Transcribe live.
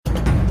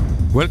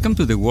Welcome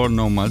to the World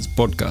Nomads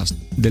podcast,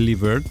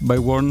 delivered by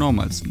World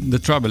Nomads, the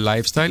travel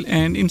lifestyle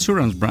and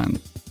insurance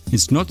brand.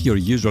 It's not your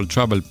usual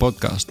travel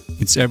podcast.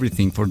 It's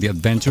everything for the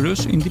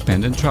adventurous,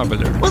 independent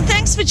traveler. Well,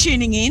 thanks for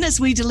tuning in as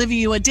we deliver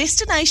you a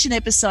destination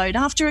episode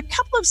after a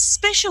couple of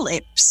special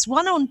eps,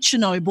 one on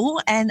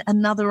Chernobyl and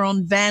another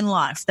on van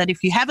life that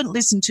if you haven't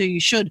listened to, you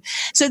should.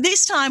 So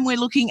this time we're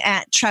looking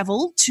at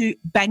travel to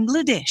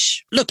Bangladesh.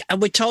 Look,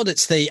 and we're told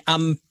it's the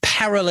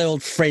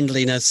unparalleled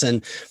friendliness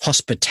and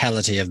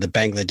hospitality of the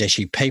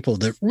Bangladeshi people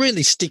that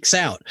really sticks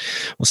out.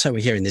 Well, so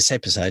we hear in this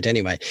episode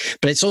anyway.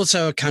 But it's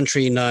also a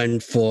country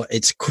known for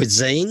its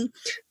cuisine,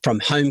 from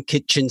home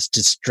kitchens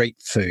to street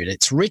food.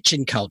 It's rich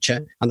in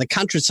culture, and the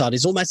countryside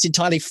is almost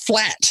entirely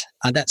flat.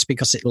 And that's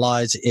because it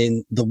lies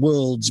in the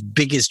world's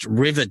biggest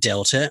river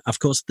delta, of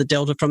course, the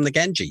delta from the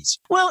Ganges.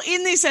 Well,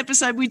 in this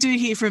episode, we do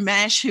hear from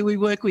Ash, who we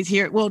work with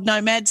here at World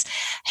Nomads.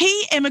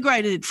 He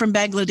emigrated from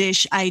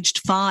Bangladesh aged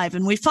 5,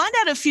 and we find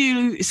out a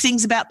few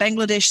things about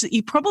Bangladesh that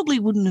you probably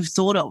wouldn't have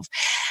thought of.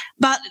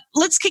 But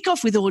let's kick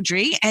off with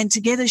Audrey, and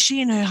together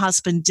she and her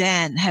husband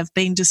Dan have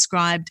been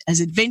described as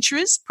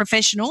adventurers,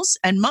 professionals,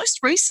 and most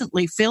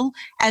recently, Phil,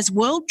 as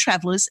world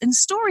travellers and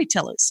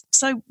storytellers.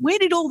 So where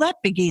did all that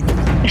begin?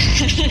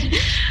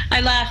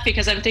 I laugh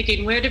because I'm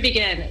thinking where to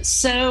begin.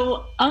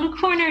 So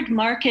Uncornered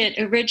Market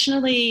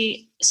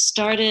originally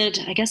started,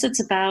 I guess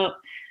it's about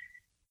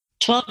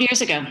 12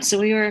 years ago. So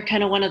we were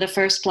kind of one of the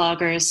first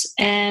bloggers.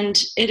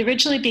 And it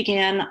originally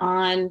began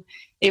on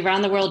a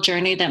round the world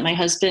journey that my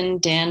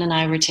husband, Dan, and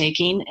I were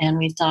taking. And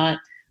we thought,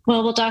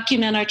 well, we'll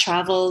document our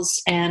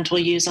travels and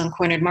we'll use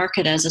Uncornered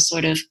Market as a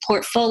sort of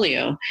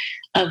portfolio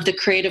of the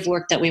creative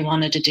work that we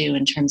wanted to do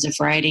in terms of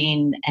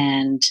writing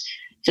and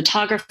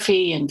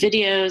photography and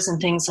videos and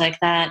things like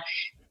that.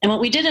 And what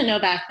we didn't know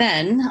back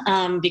then,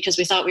 because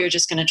we thought we were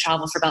just going to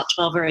travel for about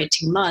 12 or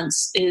 18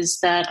 months, is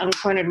that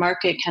Uncornered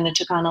Market kind of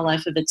took on a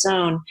life of its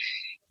own,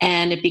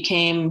 and it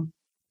became,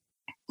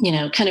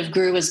 kind of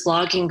grew as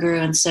blogging grew.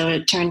 And so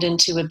it turned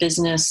into a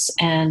business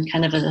and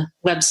kind of a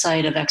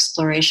website of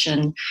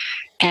exploration.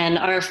 And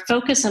our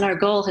focus and our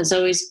goal has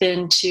always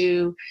been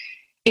to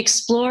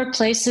explore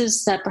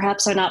places that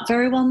perhaps are not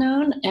very well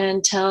known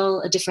and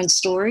tell a different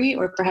story,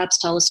 or perhaps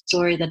tell a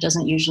story that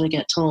doesn't usually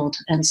get told.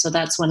 And so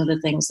that's one of the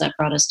things that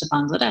brought us to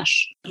Bangladesh.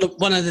 Look,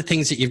 one of the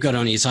things that you've got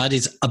on your side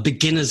is a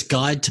beginner's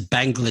guide to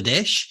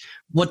Bangladesh.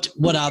 What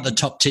are the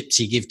top tips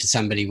you give to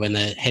somebody when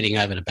they're heading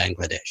over to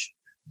Bangladesh?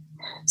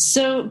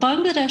 So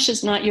Bangladesh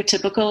is not your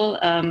typical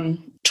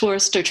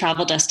tourist or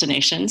travel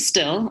destination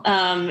still.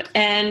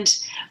 And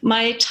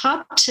my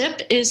top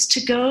tip is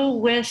to go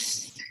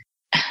with,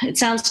 it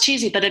sounds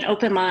cheesy, but an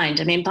open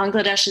mind. I mean,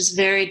 Bangladesh is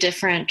very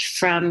different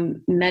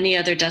from many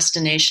other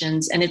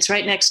destinations, and it's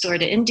right next door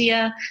to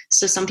India.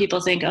 So some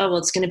people think, oh, well,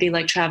 it's going to be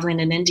like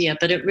traveling in India,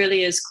 but it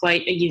really is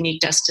quite a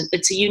unique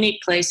it's a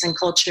unique place and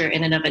culture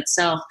in and of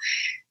itself.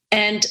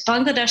 And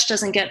Bangladesh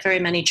doesn't get very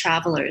many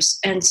travelers.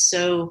 And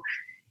so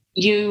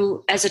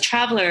you, as a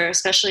traveler,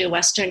 especially a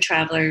Western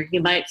traveler,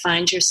 you might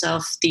find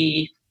yourself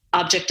the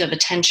object of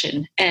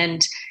attention.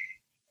 And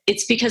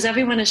it's because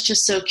everyone is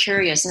just so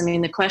curious. I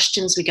mean, the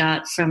questions we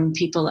got from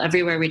people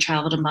everywhere we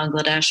traveled in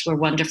Bangladesh were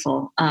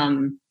wonderful.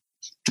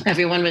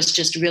 Everyone was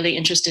just really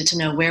interested to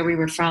know where we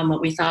were from,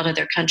 what we thought of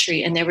their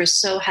country, and they were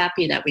so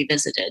happy that we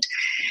visited.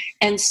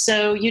 And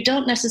so you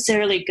don't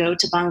necessarily go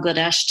to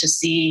Bangladesh to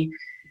see,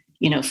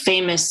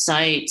 famous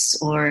sites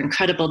or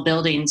incredible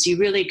buildings. You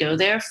really go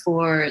there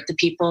for the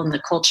people and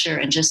the culture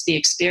and just the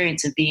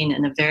experience of being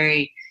in a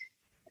very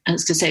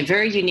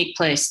unique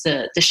place.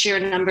 The sheer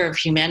number of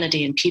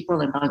humanity and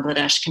people in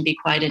Bangladesh can be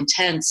quite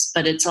intense,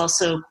 but it's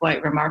also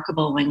quite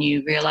remarkable when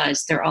you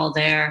realize they're all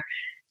there.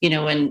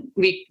 When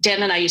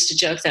Dan and I used to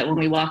joke that when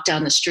we walked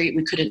down the street,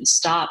 we couldn't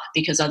stop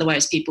because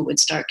otherwise people would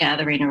start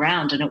gathering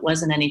around, and it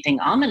wasn't anything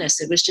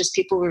ominous. It was just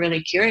people were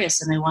really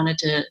curious and they wanted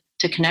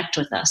to connect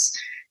with us.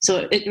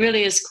 So it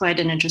really is quite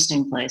an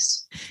interesting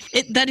place.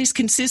 That is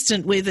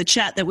consistent with a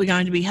chat that we're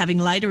going to be having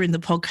later in the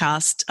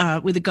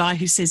podcast with a guy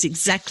who says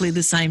exactly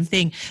the same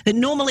thing, that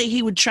normally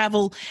he would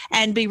travel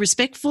and be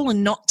respectful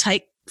and not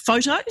take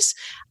photos.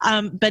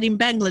 But in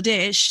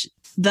Bangladesh,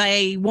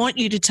 they want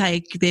you to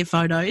take their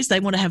photos. They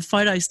want to have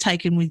photos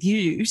taken with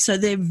you. So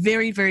they're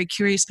very, very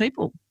curious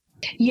people.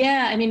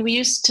 Yeah, I mean,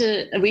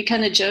 we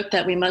kind of joke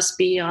that we must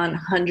be on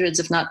hundreds,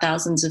 if not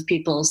thousands of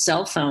people's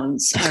cell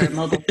phones or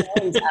mobile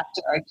phones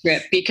after our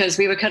trip, because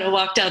we would kind of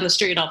walk down the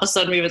street and all of a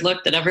sudden we would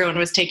look that everyone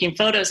was taking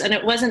photos, and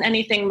it wasn't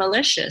anything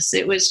malicious.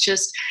 It was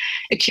just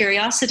a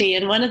curiosity.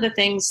 And one of the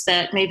things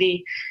that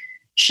maybe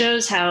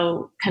shows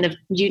how kind of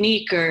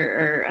unique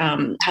or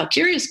how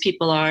curious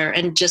people are,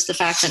 and just the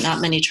fact that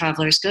not many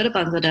travelers go to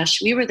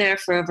Bangladesh. We were there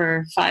for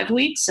over 5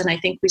 weeks, and I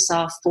think we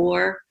saw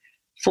 4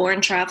 foreign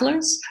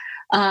travelers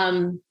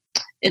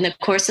in the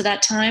course of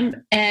that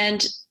time.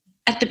 And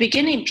at the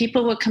beginning,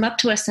 people would come up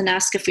to us and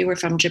ask if we were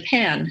from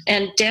Japan.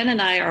 And Dan and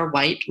I are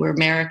white. We're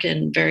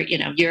American, very,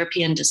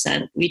 European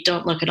descent. We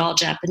don't look at all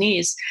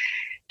Japanese.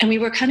 And we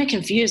were kind of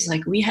confused,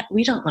 like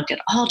we don't look at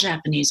all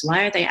Japanese.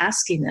 Why are they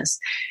asking this?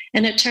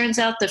 And it turns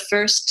out the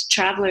first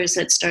travelers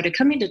that started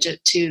coming to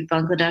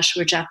Bangladesh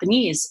were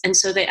Japanese. And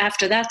so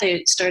after that,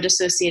 they started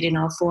associating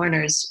all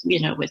foreigners,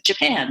 with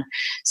Japan.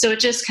 So it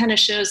just kind of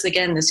shows,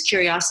 again, this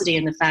curiosity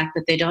and the fact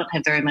that they don't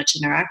have very much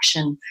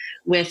interaction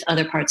with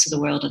other parts of the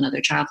world and other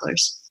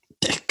travelers.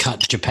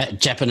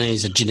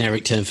 Japanese, a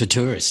generic term for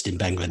tourist in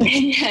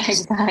Bangladesh. Yeah,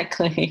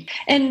 exactly.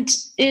 And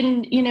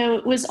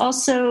it was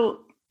also,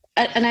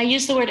 and I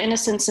use the word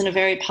innocence in a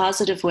very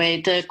positive way.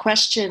 The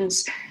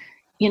questions,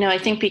 I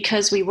think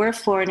because we were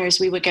foreigners,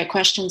 we would get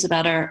questions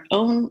about our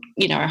own,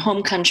 our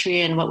home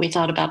country and what we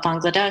thought about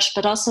Bangladesh.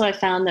 But also I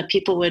found that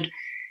people would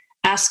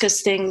ask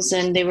us things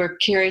and they were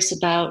curious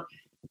about,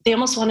 they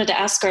almost wanted to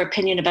ask our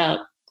opinion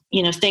about,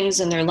 things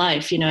in their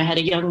life. I had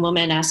a young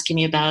woman asking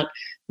me about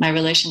my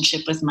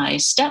relationship with my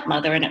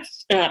stepmother and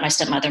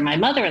my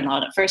mother-in-law.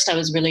 And at first I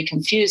was really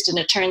confused. And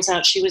it turns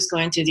out she was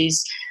going through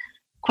these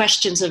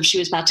questions of, she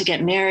was about to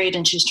get married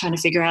and she was trying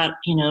to figure out,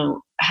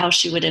 how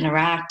she would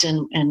interact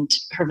and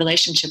her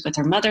relationship with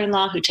her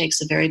mother-in-law, who takes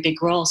a very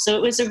big role. So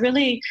it was I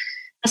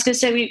was going to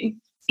say, we,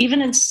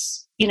 even in,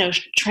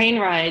 train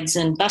rides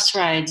and bus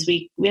rides,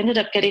 we ended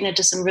up getting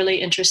into some really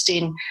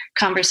interesting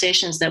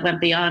conversations that went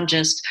beyond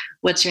just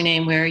what's your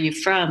name, where are you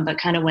from, but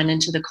kind of went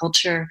into the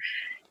culture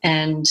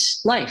and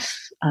life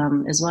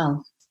as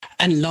well.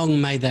 And long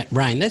may that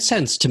rain. That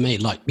sounds to me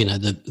like,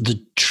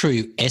 the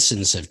true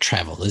essence of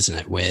travel, isn't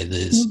it? Where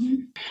there's,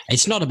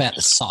 it's not about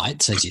the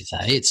sights, as you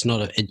say. It's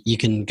not, you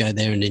can go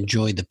there and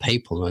enjoy the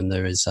people, and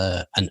there is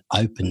an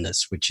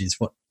openness, which is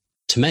what,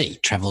 to me,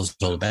 travel is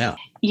all about.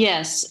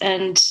 Yes.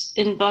 And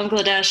in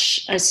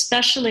Bangladesh,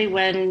 especially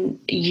when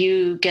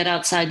you get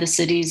outside the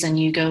cities and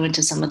you go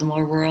into some of the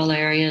more rural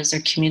areas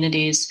or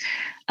communities,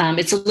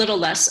 it's a little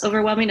less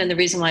overwhelming. And the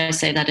reason why I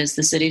say that is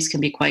the cities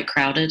can be quite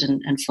crowded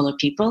and full of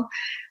people.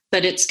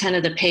 But it's kind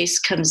of the pace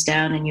comes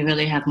down and you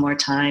really have more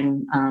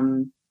time,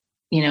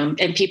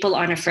 and people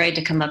aren't afraid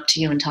to come up to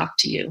you and talk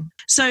to you.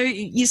 So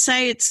you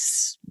say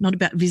it's not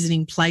about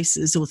visiting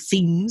places or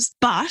things,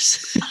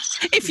 but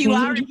if you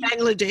are in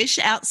Bangladesh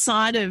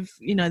outside of,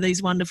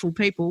 these wonderful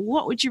people,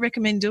 what would you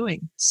recommend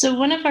doing? So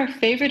one of our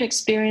favorite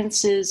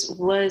experiences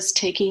was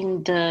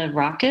taking the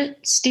rocket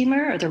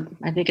steamer,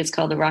 I think it's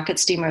called the rocket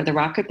steamer or the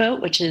rocket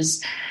boat, which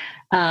is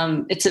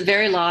it's a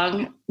very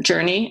long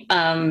journey,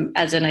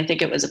 as in I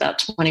think it was about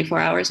 24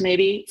 hours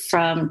maybe,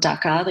 from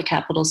Dhaka, the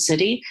capital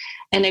city,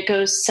 and it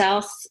goes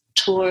south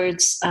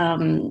towards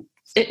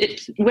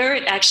where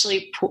it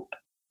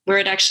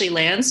actually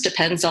lands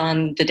depends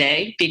on the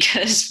day,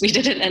 because we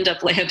didn't end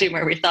up landing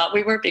where we thought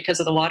we were because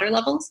of the water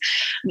levels.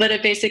 But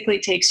it basically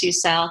takes you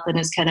south and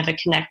is kind of a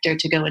connector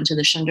to go into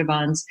the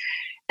Sundarbans.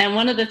 And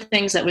one of the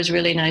things that was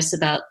really nice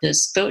about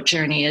this boat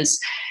journey is,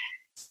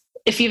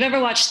 if you've ever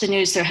watched the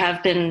news, there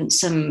have been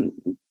some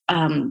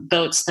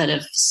boats that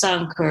have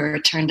sunk or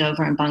turned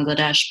over in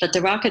Bangladesh. But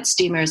the rocket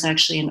steamer is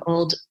actually an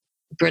old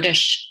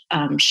British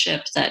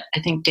ship that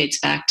I think dates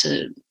back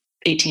to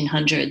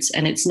 1800s,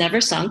 and it's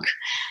never sunk.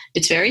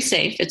 It's very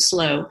safe. It's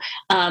slow.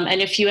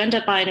 And if you end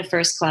up buying a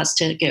first class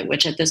ticket,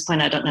 which at this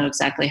point I don't know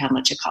exactly how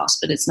much it costs,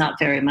 but it's not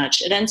very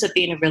much, it ends up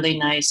being a really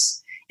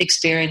nice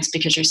experience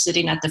because you're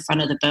sitting at the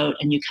front of the boat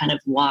and you kind of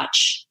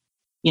watch.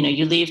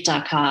 You leave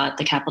Dhaka,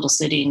 the capital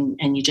city,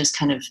 and you just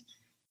kind of,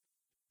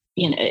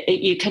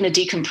 you kind of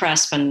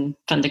decompress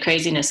from the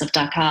craziness of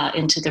Dhaka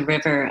into the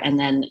river, and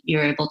then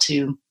you're able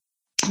to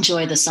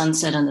enjoy the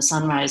sunset and the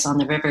sunrise on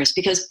the rivers,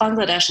 because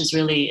Bangladesh is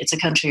really, it's a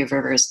country of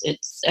rivers.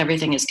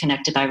 Everything is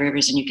connected by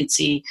rivers, and you could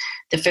see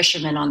the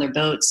fishermen on their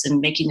boats and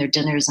making their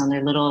dinners on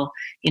their little,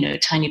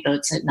 tiny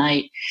boats at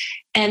night.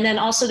 And then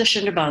also the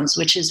Sundarbans,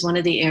 which is one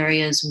of the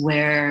areas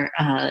where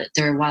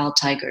there are wild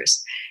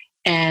tigers.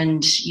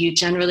 And you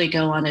generally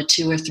go on a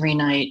 2 or 3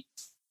 night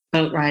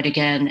boat ride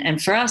again.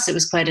 And for us, it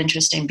was quite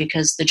interesting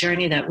because the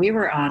journey that we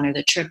were on, or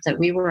the trip that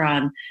we were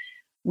on,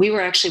 we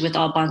were actually with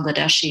all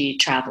Bangladeshi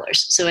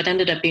travelers. So it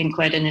ended up being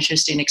quite an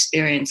interesting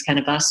experience, kind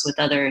of us with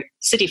other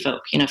city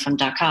folk, from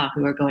Dhaka,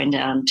 who were going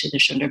down to the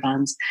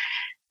Sundarbans.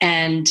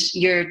 And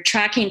you're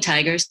tracking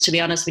tigers. To be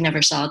honest, we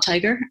never saw a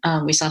tiger.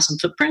 We saw some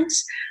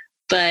footprints.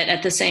 But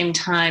at the same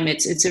time,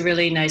 it's a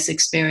really nice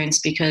experience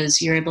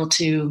because you're able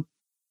to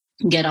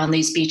get on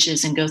these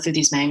beaches and go through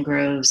these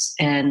mangroves,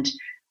 and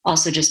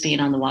also just being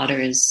on the water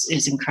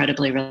is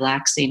incredibly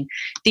relaxing.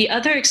 The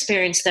other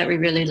experience that we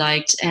really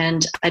liked,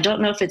 and I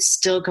don't know if it's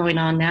still going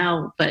on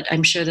now, but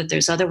I'm sure that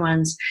there's other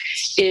ones,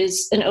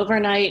 is an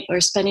overnight or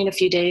spending a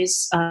few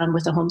days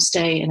with a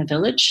homestay in a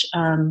village.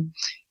 And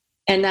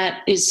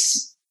that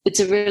is, it's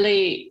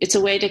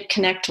a way to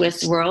connect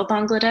with rural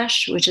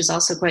Bangladesh, which is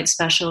also quite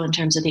special in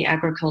terms of the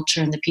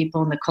agriculture and the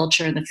people and the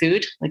culture and the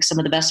food. Like some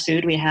of the best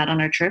food we had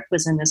on our trip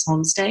was in this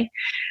homestay.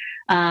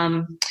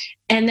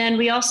 And then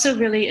we also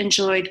really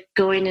enjoyed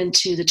going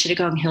into the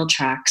Chittagong Hill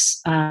Tracts.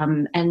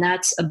 And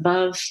that's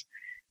above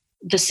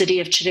the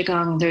city of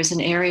Chittagong. There's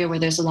an area where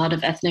there's a lot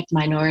of ethnic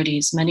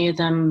minorities. Many of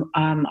them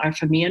are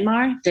from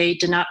Myanmar. They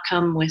did not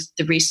come with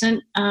the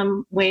recent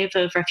wave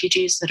of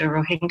refugees that are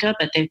Rohingya,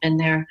 but they've been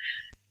there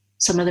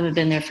Some of them have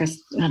been there for,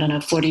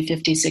 40,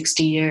 50,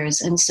 60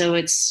 years. And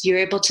so you're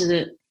able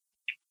to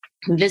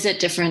visit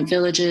different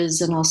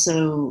villages and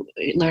also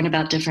learn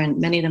about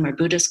many of them are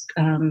Buddhist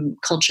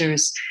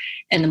cultures,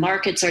 and the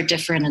markets are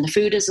different and the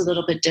food is a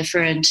little bit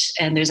different.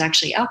 And there's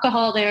actually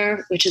alcohol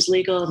there, which is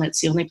legal. And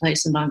it's the only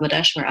place in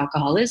Bangladesh where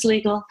alcohol is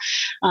legal.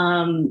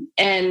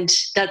 And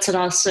that's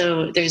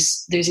also,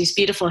 there's these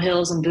beautiful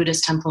hills and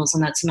Buddhist temples,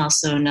 and that's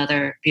also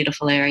another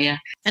beautiful area.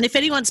 And if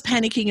anyone's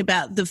panicking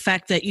about the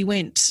fact that you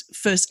went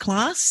first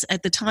class,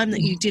 at the time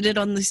that you did it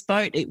on this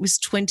boat, it was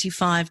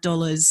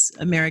 $25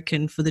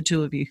 American for the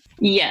two of you.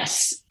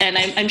 Yes. And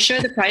I'm sure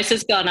the price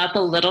has gone up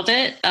a little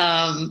bit.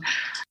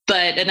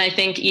 And I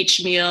think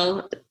each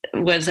meal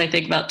was,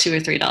 about $2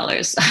 or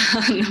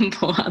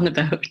 $3 on the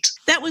boat.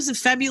 That was a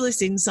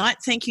fabulous insight.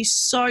 Thank you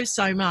so,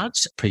 so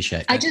much.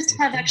 Appreciate it. I just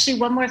have actually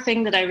one more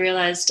thing that I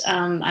realized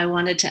I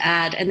wanted to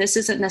add, and this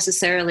isn't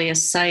necessarily a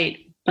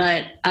site,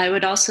 but I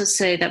would also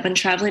say that when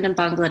traveling in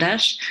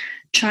Bangladesh,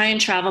 try and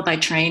travel by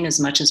train as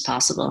much as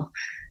possible.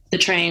 The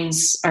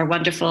trains are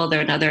wonderful.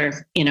 They're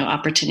another,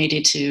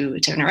 opportunity to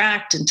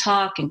interact and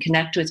talk and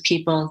connect with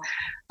people.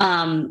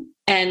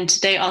 And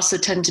they also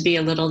tend to be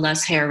a little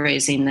less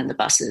hair-raising than the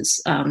buses.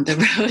 The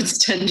roads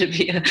tend to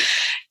be,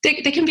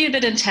 they can be a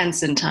bit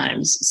intense in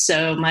times.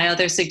 So my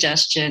other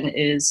suggestion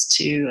is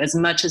to, as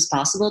much as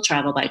possible,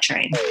 travel by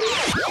train.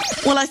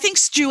 Well, I think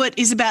Stuart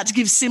is about to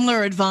give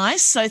similar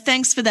advice. So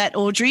thanks for that,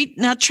 Audrey.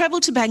 Now, travel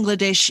to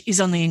Bangladesh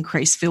is on the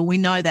increase, Phil. We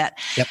know that.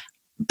 Yep.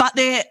 But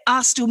there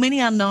are still many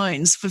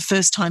unknowns for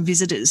first-time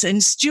visitors,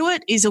 and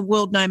Stuart is a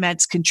World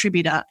Nomads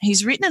contributor.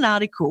 He's written an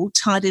article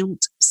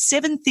titled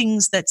 7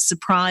 Things That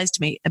Surprised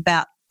Me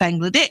About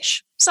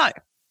Bangladesh. So,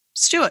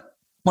 Stuart,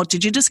 what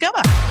did you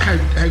discover?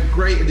 How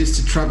great it is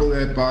to travel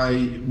there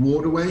by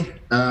waterway,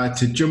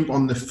 to jump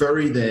on the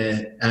ferry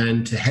there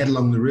and to head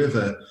along the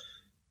river.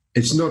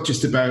 It's not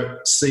just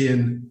about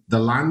seeing the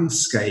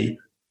landscape.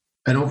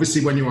 And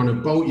obviously when you're on a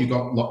boat, you've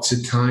got lots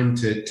of time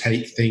to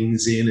take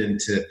things in and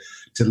to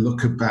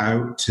look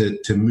about,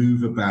 to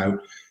move about,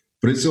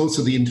 but it's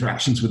also the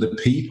interactions with the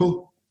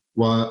people.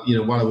 While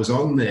I was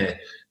on there,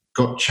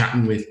 got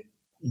chatting with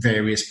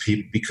various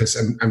people, because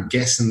I'm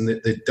guessing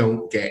that they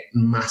don't get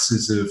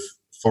masses of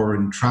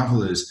foreign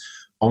travellers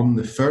on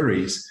the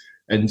ferries,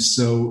 and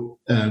so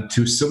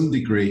to some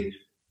degree,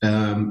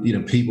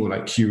 people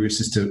were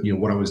curious as to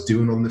what I was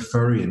doing on the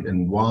ferry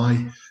and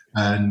why,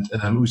 and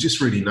it was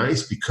just really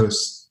nice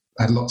because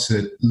I had lots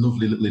of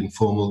lovely little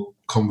informal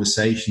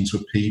conversations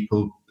with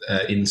people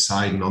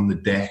inside and on the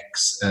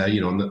decks,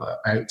 on the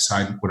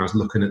outside when I was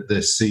looking at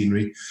the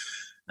scenery.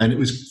 And it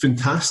was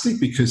fantastic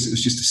because it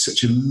was just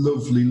such a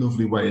lovely,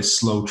 lovely way of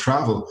slow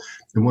travel.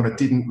 And what I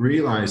didn't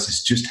realise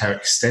is just how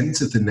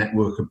extensive the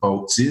network of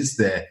boats is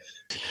there.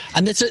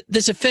 And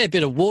there's a fair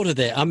bit of water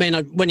there. I mean,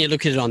 when you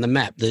look at it on the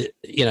map,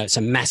 it's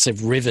a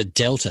massive river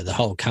delta, the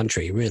whole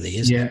country really,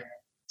 isn't it?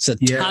 So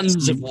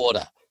tons of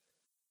water.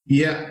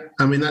 Yeah,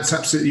 I mean, that's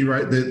absolutely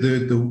right.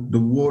 The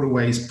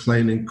waterways play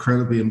an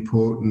incredibly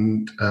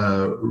important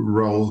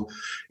role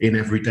in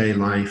everyday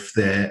life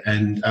there.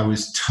 And I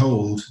was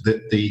told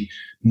that the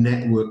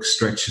network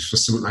stretches for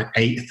something like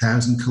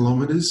 8,000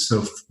 kilometres,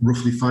 so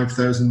roughly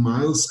 5,000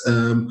 miles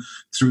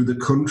through the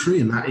country.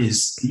 And that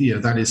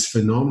is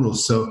phenomenal.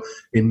 So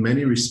in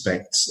many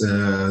respects,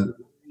 the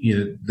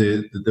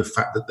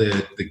fact that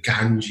the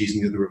Ganges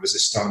and the other rivers are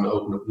starting to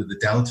open up with the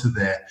delta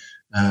there,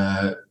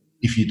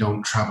 if you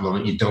don't travel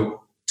on it, you don't,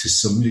 to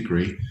some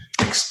degree,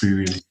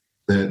 experience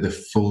the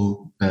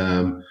full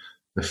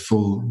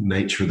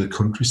nature of the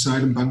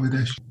countryside in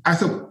Bangladesh. I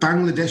thought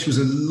Bangladesh was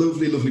a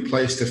lovely, lovely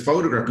place to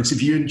photograph, because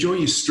if you enjoy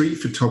your street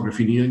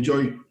photography and you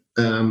enjoy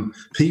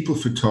people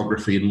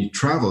photography and you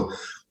travel,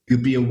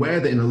 you'll be aware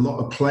that in a lot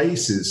of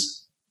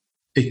places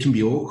it can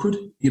be awkward.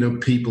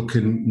 People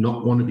can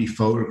not want to be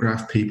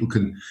photographed. People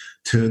can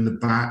turn their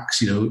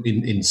backs.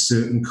 In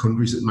certain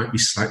countries it might be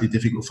slightly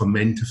difficult for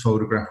men to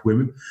photograph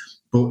women.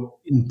 But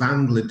in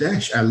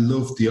Bangladesh, I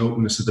loved the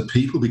openness of the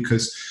people,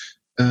 because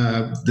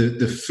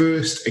the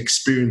first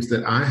experience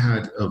that I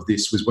had of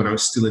this was when I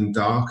was still in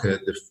Dhaka.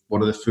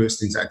 One of the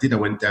first things I did, I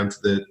went down to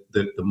the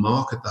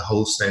market, the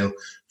wholesale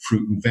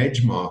fruit and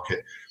veg market.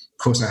 Of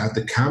course, I had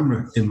the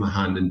camera in my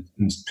hand, and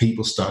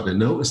people started to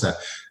notice that,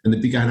 and they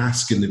began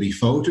asking to be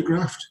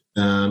photographed.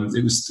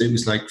 It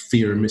was like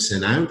fear of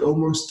missing out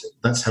almost.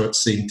 That's how it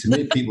seemed to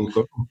me. People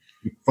go,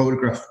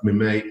 "Photograph me,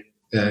 mate.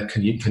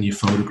 Can you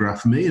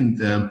photograph me?"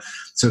 And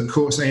so, of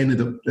course, I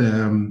ended up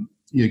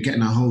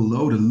getting a whole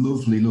load of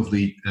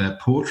lovely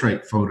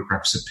portrait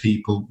photographs of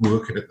people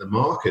working at the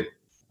market.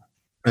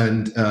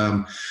 And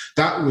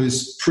that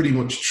was pretty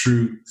much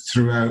true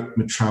throughout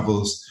my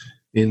travels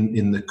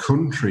in the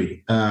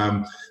country.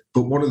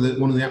 But one of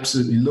the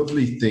absolutely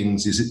lovely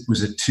things is it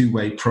was a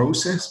two-way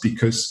process,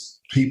 because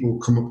people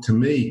come up to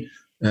me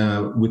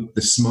with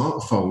the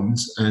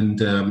smartphones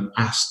and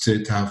asked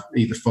to have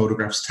either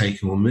photographs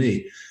taken on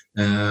me,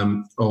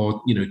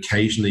 or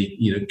occasionally,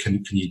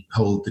 can you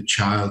hold the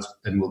child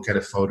and we'll get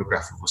a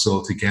photograph of us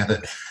all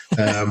together.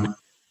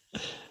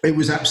 It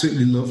was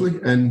absolutely lovely,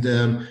 and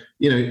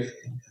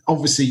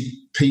obviously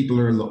people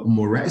are a lot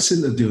more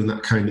reticent of doing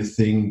that kind of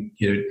thing,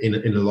 in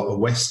a lot of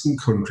Western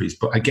countries.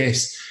 But I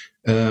guess,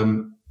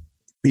 when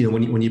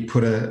you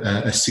put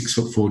a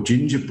 6'4"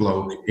 ginger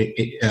bloke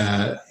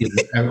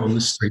out on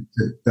the street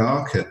at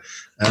Dhaka,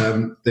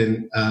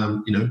 then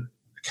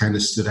kind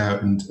of stood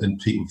out, and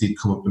people did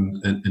come up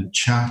and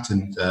chat,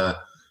 and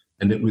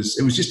it was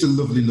just a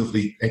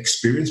lovely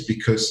experience,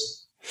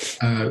 because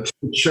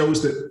it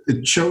shows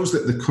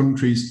that the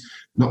country's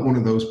not one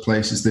of those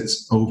places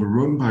that's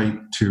overrun by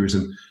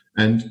tourism,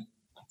 and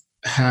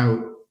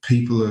how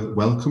people are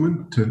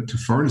welcoming to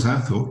foreigners, I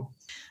thought.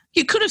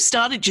 You could have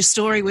started your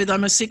story with,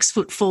 I'm a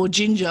 6'4"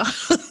 ginger.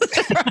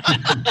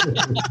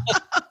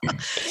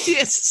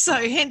 Yes, so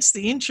hence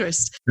the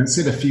interest. I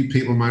said a few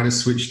people might have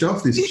switched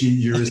off this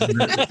gingerism.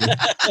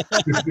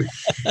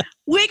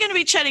 We're going to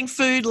be chatting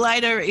food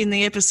later in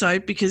the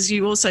episode, because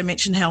you also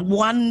mentioned how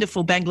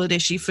wonderful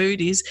Bangladeshi food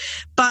is.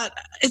 But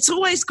it's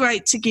always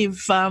great to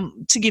give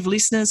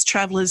listeners,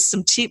 travellers,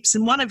 some tips.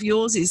 And one of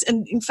yours is,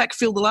 and in fact,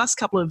 Phil, the last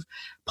couple of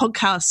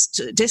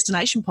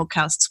destination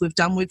podcasts we've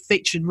done, we've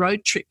featured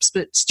road trips.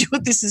 But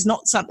Stuart, this is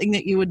not something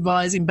that you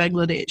advise in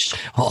Bangladesh.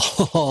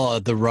 Oh,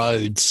 the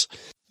roads.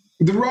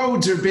 The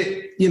roads are a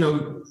bit,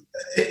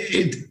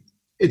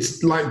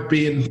 it's like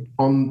being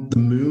on the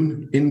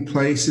moon in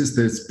places.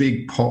 There's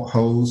big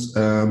potholes.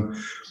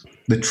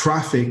 The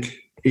traffic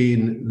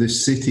in the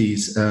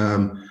cities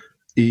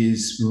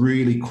is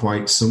really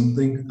quite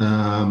something.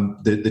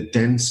 The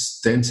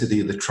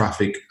density of the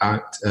traffic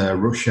at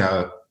rush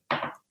hour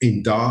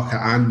in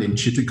Dhaka and in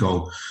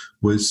Chittagong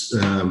was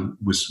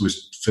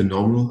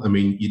phenomenal. I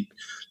mean,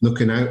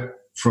 looking out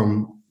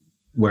from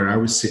where I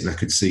was sitting, I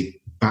could see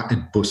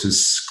battered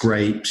buses,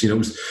 scrapes.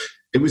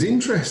 It was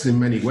interesting in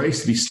many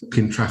ways to be stuck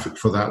in traffic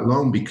for that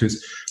long,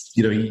 because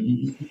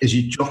as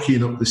you're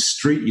jockeying up the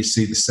street, you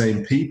see the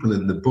same people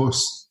in the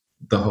bus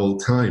the whole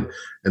time,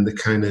 and the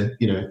kind of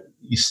you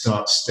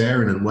start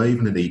staring and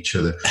waving at each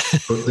other.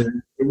 But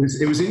it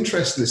was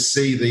interesting to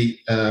see the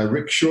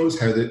rickshaws,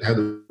 how they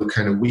were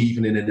kind of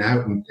weaving in and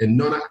out, and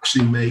not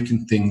actually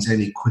making things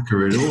any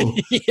quicker at all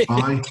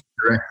by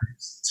their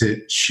efforts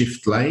to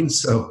shift lanes.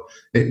 So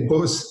it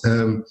was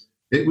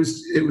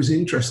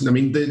interesting. I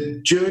mean,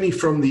 the journey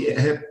from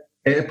the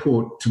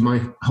airport to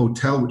my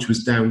hotel, which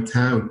was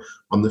downtown,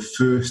 on the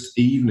first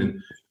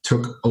evening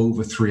took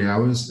over 3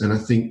 hours, and I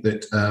think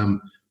that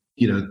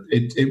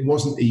it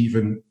wasn't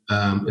even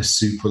a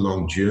super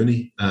long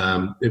journey.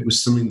 It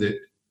was something that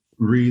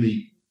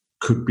really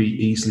could be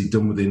easily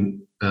done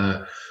within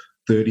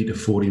 30 to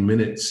 40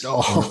 minutes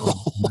on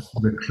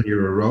a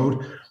clearer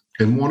road.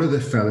 And one of the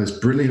fellas,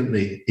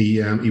 brilliantly,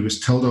 he was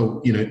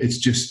told, it's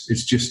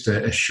just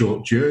a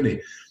short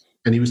journey,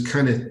 and he was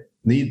kind of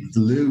needed the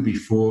loo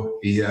before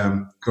he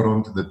got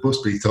onto the bus.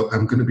 But he thought,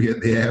 I'm going to be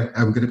at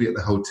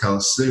the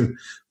hotel soon.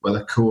 Well,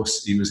 of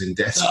course, he was in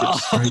desperate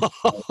state.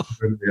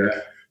 And,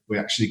 we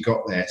actually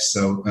got there,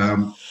 so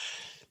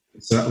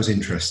that was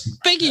interesting.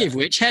 Speaking of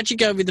which, how'd you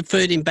go with the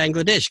food in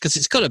Bangladesh? Because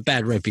it's got a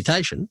bad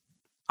reputation.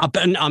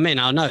 I mean,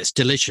 I know it's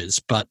delicious,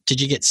 but did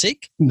you get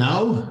sick?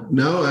 No.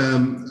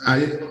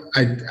 I'll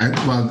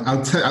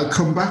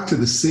come back to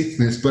the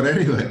sickness, but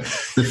anyway,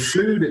 the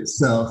food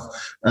itself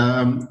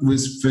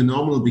was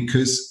phenomenal,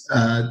 because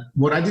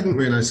what I didn't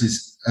realise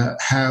is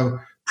how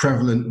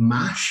prevalent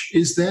mash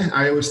is there.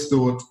 I always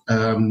thought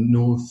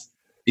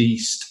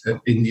northeast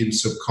Indian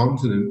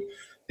subcontinent,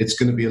 it's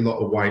going to be a lot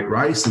of white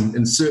rice,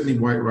 and certainly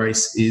white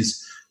rice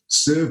is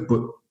served,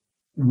 but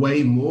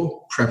way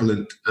more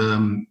prevalent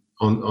on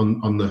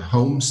the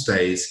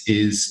homestays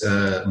is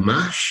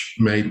mash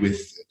made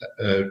with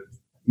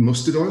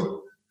mustard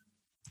oil.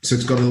 So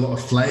it's got a lot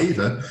of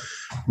flavour,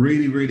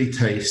 really, really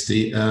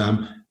tasty,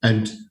 and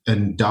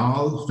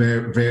dal,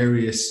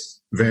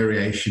 various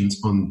variations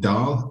on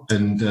dal.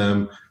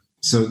 And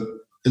so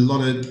a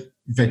lot of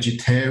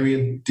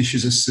vegetarian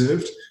dishes are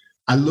served.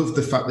 I love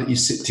the fact that you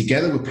sit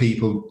together with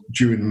people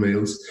during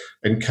meals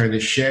and kind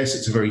of share. So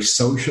it's a very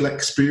social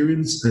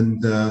experience,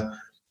 and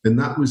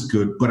that was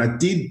good. But I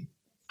did,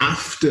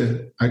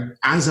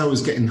 as I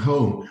was getting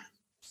home,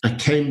 I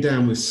came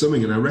down with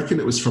something, and I reckon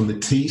it was from the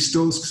tea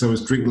stalls, because I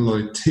was drinking a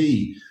lot of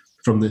tea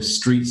from the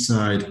street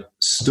side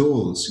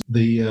stalls.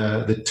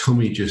 The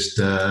tummy just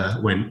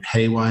went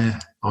haywire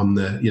on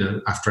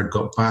after I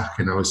got back,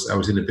 and I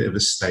was in a bit of a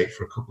state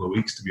for a couple of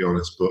weeks, to be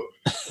honest. But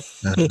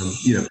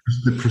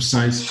the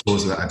precise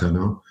cause of that, I don't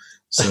know.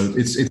 So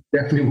it's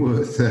definitely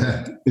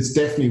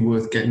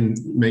worth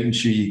making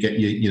sure you get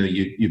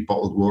your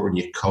bottled water and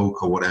your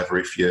Coke or whatever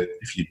if you've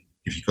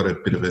got a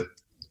bit of a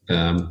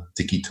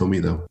dicky tummy,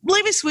 though.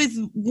 Leave us with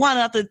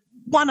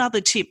one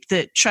other tip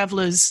that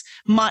travellers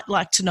might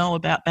like to know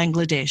about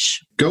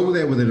Bangladesh. Go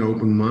there with an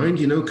open mind,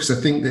 because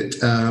I think that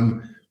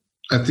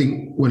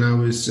when I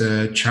was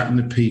chatting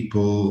to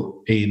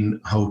people in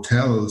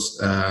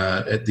hotels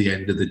at the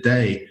end of the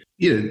day,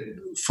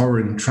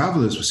 foreign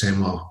travellers were saying,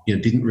 well,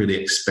 didn't really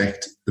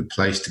expect the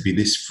place to be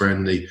this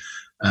friendly.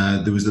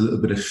 There was a little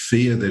bit of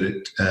fear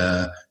that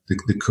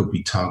they could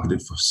be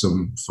targeted for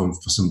some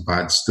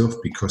bad stuff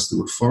because they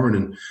were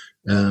foreign.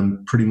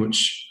 pretty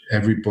much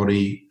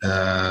everybody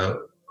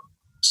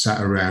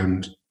sat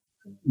around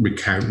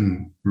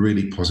recounting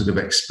really positive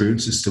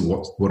experiences to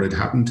what had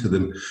happened to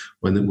them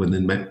when they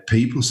met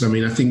people. So, I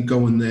mean, I think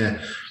going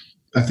there,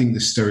 I think the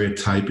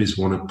stereotype is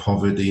one of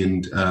poverty,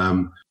 and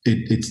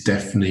it's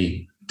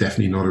definitely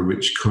not a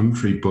rich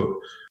country, but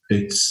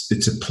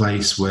it's a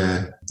place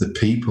where the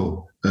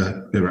people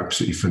are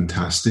absolutely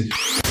fantastic.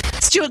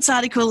 Stuart's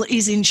article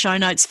is in show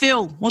notes.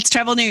 Phil, what's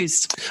travel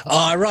news?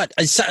 Oh, right.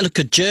 So, look,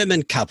 a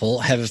German couple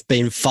have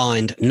been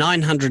fined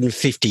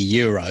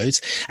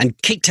 €950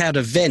 and kicked out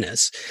of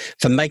Venice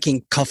for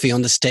making coffee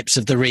on the steps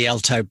of the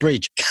Rialto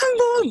Bridge. Come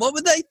on, what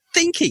were they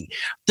thinking?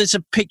 There's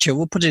a picture.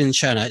 We'll put it in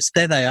show notes.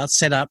 There they are,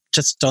 set up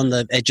just on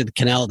the edge of the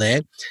canal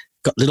there.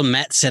 Got little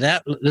mats set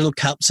out, little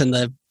cups, and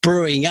they're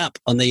brewing up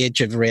on the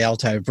edge of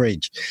Rialto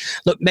Bridge.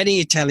 Look, many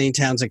Italian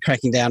towns are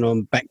cracking down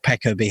on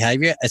backpacker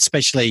behaviour,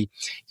 especially,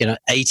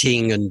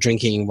 eating and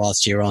drinking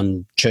whilst you're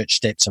on church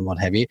steps and what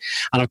have you.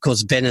 And, of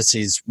course, Venice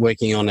is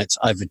working on its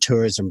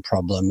over-tourism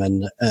problem,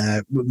 and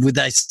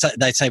they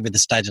say with the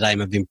stated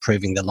aim of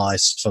improving the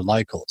lives for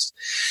locals.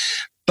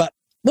 But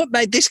what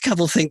made this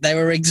couple think they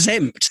were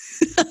exempt?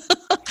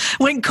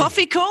 When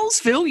coffee calls,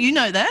 Phil, you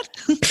know that.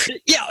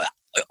 Yeah.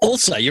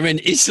 Also, you're in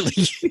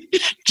Italy.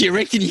 Do you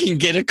reckon you can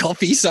get a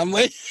coffee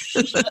somewhere?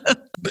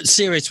 But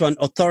serious one,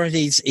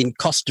 authorities in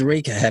Costa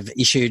Rica have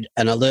issued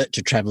an alert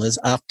to travellers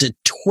after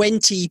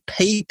 20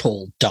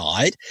 people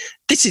died.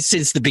 This is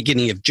since the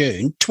beginning of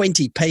June,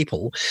 20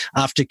 people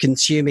after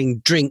consuming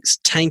drinks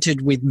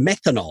tainted with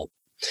methanol.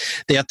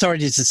 The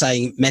authorities are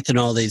saying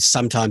methanol is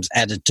sometimes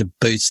added to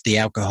boost the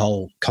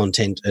alcohol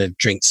content of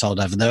drinks sold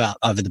over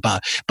the bar.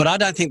 But I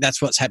don't think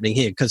that's what's happening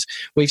here, because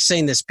we've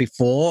seen this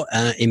before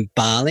in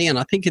Bali, and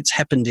I think it's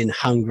happened in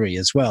Hungary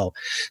as well.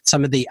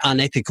 Some of the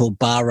unethical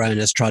bar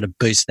owners try to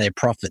boost their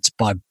profits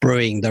by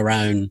brewing their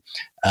own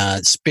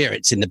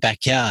spirits in the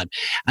backyard.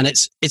 And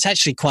it's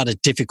actually quite a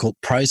difficult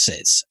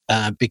process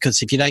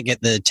because if you don't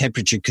get the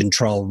temperature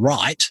control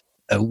right,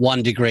 a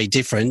 1 degree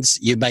difference,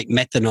 you make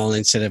methanol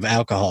instead of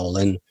alcohol.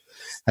 And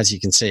as you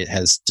can see, it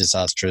has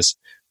disastrous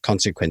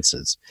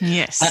consequences.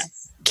 Yes.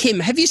 Kim,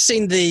 have you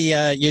seen the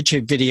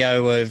YouTube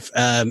video of,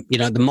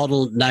 the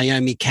model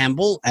Naomi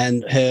Campbell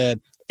and her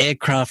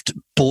aircraft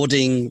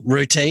boarding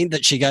routine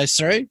that she goes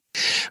through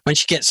when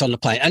she gets on the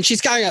plane? And she's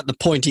going up the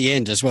pointy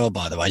end as well,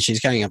 by the way. She's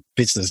going up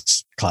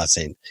business class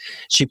end.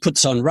 She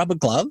puts on rubber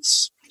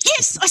gloves.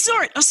 Yes, I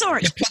saw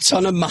it. She puts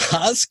on a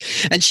mask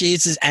and she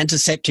uses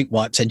antiseptic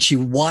wipes and she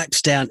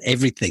wipes down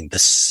everything, the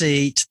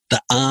seat,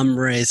 the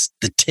armrest,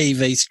 the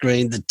TV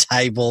screen, the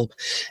table,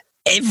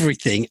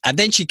 everything. And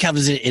then she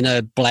covers it in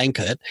a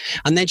blanket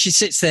and then she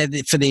sits there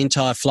for the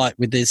entire flight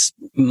with this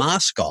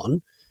mask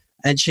on,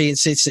 and she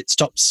insists it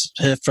stops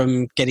her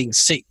from getting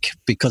sick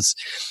because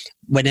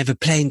whenever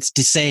planes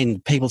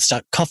descend, people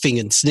start coughing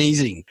and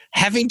sneezing.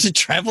 Having to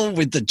travel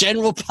with the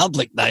general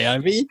public,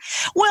 Naomi.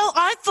 Well,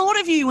 I thought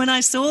of you when I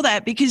saw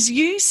that because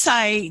you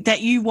say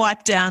that you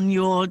wipe down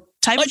your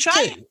table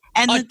tray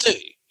and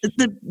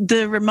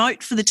the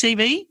remote for the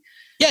TV.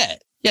 Yeah.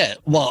 Yeah,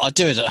 well, I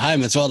do it at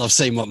home as well. I've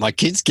seen what my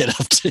kids get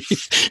up to.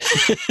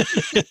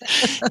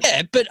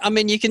 Yeah, but, I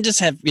mean, you can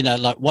just have,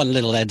 like one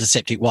little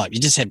antiseptic wipe. You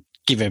just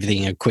give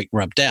everything a quick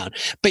rub down.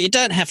 But you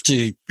don't have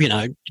to,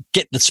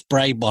 get the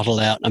spray bottle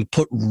out and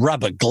put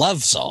rubber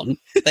gloves on.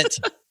 That's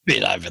a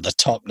bit over the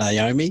top,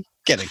 Naomi.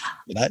 Get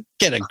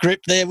a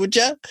grip there, would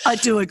you? I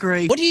do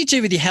agree. What do you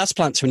do with your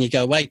houseplants when you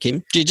go away,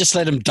 Kim? Do you just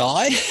let them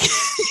die?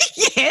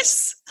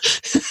 Yes.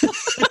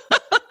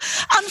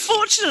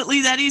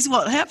 Unfortunately, that is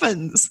what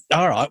happens.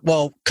 All right.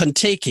 Well,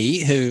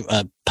 Contiki, who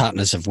are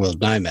partners of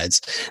World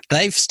Nomads,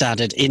 they've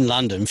started in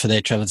London for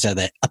their travellers out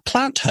there a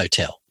plant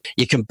hotel.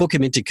 You can book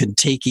them into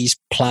Contiki's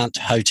Plant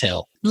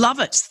Hotel. Love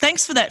it.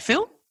 Thanks for that,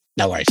 Phil.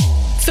 No worries.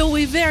 Phil,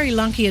 we're very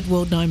lucky at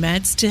World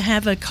Nomads to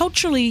have a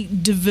culturally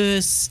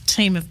diverse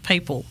team of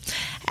people.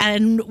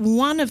 And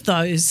one of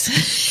those,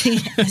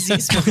 as he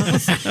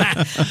smiles,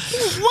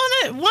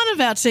 one of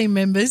our team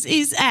members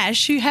is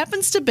Ash, who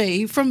happens to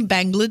be from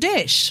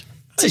Bangladesh.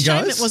 It's a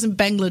shame it wasn't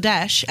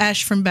Bangladesh,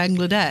 Ash from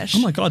Bangladesh. Oh,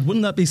 my God,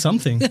 wouldn't that be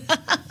something?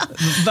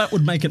 That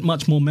would make it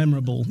much more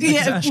memorable.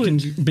 Yeah, Ash can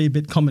be a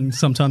bit common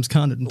sometimes,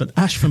 can't it? But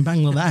Ash from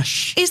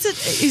Bangladesh.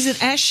 Is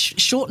it Ash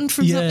shortened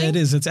from something? Yeah, it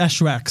is. It's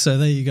Ashrak, so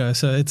there you go.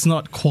 So it's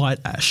not quite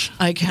Ash.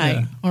 Okay,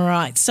 yeah. All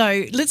right.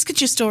 So let's get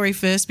your story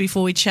first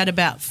before we chat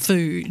about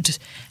food.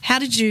 How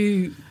did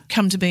you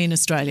come to be in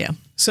Australia?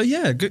 So,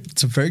 yeah, good.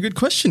 It's a very good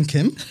question,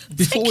 Kim.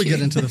 Before we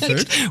get into the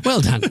food.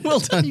 Well done. Well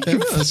done, Kim.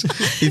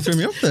 You threw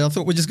me off there. I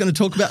thought we were just going to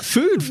talk about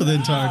food for the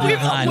entire day.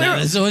 I know.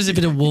 There's always a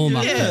bit of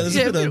warm-up. Yeah, there's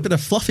a bit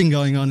of fluffing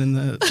going on in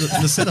the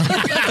setup.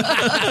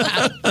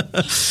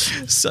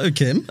 So,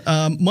 Kim,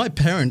 my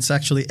parents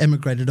actually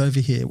emigrated over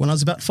here when I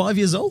was about 5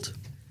 years old.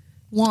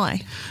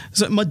 Why?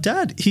 So my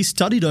dad, he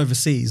studied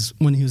overseas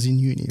when he was in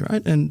uni,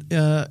 right? And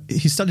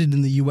he studied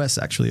in the US,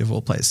 actually, of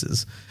all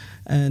places.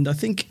 And I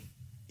think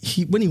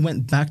when he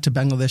went back to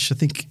Bangladesh, I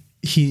think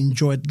he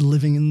enjoyed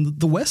living in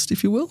the West,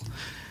 if you will.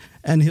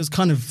 And he was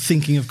kind of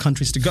thinking of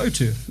countries to go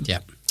to. Yeah.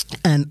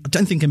 And I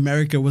don't think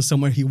America was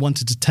somewhere he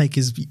wanted to take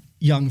his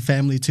young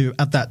family to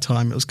at that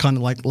time. It was kind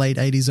of like late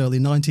 80s, early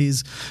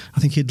 90s. I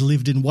think he'd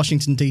lived in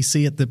Washington,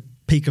 D.C. at the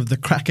peak of the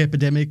crack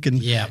epidemic.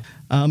 And,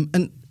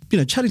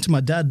 chatting to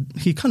my dad,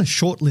 he kind of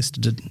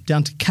shortlisted it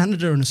down to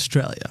Canada and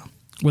Australia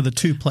were the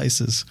two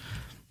places.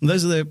 And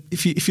those are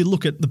if you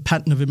look at the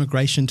pattern of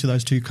immigration to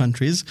those two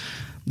countries,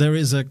 there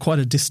is quite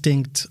a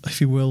distinct, if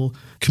you will,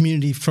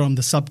 community from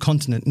the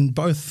subcontinent in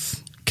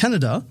both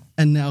Canada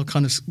and now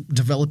kind of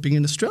developing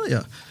in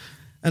Australia.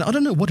 And I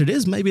don't know what it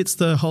is. Maybe it's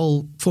the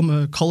whole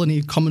former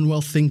colony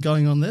Commonwealth thing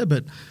going on there,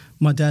 but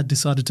my dad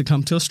decided to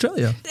come to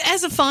Australia.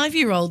 As a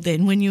 5-year-old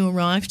then, when you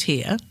arrived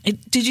here,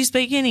 did you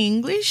speak any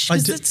English?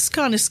 Because it's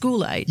kind of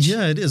school age.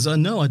 Yeah, it is.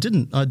 No, I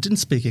didn't. I didn't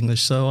speak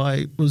English. So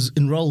I was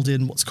enrolled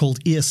in what's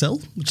called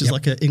ESL, which is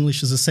like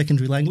English as a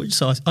secondary language.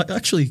 So I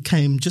actually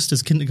came just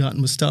as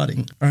kindergarten was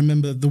starting. I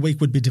remember the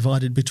week would be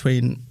divided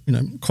between,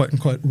 quote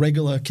unquote,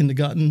 regular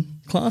kindergarten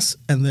class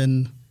and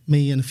then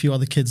me and a few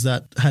other kids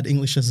that had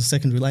English as a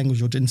secondary language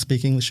or didn't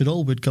speak English at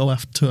all would go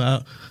off to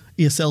our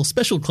ESL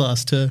special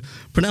class to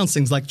pronounce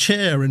things like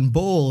chair and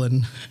ball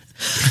and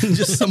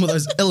just some of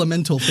those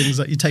elemental things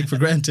that you take for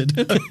granted.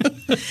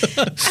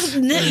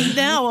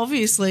 Now,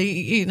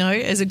 obviously,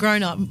 as a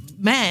grown-up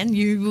man,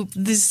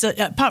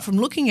 apart from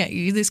looking at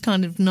you, there's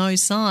kind of no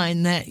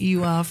sign that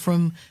you are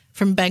from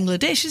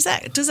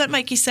Bangladesh. Does that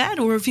make you sad,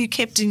 or have you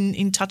kept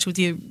in touch with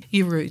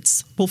your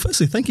roots? Well,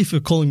 firstly, thank you for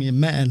calling me a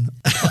man.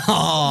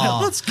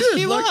 Oh, that's good.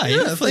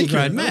 You're a fully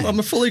grown man. I'm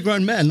a fully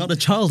grown man, not a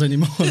child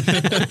anymore.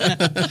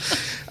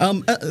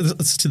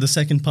 As to the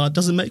second part,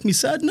 does it make me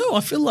sad? No,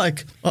 I feel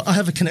like I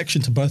have a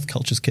connection to both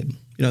cultures, Kim.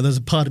 There's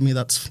a part of me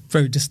that's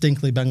very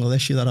distinctly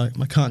Bangladeshi that I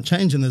can't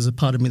change, and there's a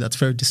part of me that's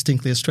very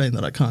distinctly Australian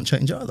that I can't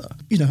change either.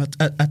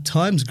 At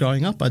times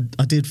growing up,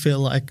 I did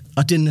feel like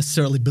I didn't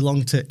necessarily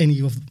belong to any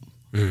of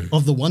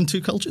the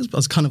 1-2 cultures, but I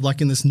was kind of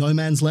like in this no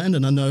man's land.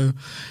 And I know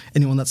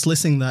anyone that's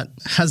listening that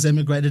has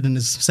emigrated and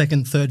is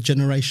second, third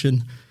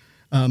generation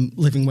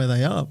living where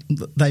they are,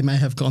 they may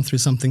have gone through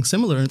something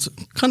similar. And it's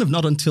kind of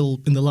not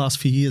until in the last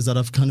few years that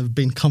I've kind of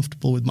been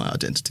comfortable with my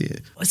identity.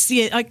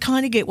 See, I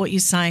kind of get what you're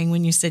saying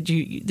when you said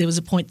there was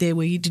a point there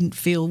where you didn't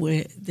feel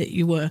that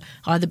you were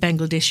either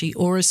Bangladeshi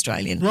or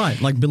Australian. Right,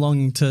 like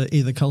belonging to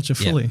either culture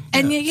fully.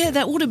 And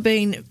that would have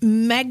been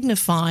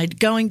magnified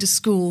going to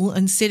school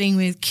and sitting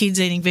with kids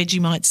eating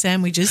Vegemite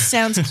sandwiches.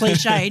 Sounds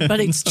cliched,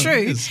 but it's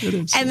true. It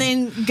is. And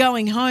then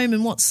going home,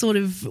 and what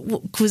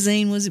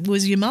cuisine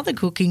was your mother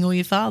cooking or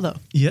your father?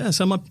 Yeah,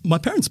 so my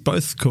parents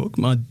both cook.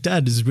 My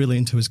dad is really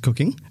into his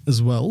cooking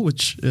as well,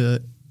 which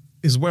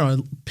is where I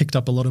picked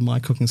up a lot of my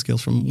cooking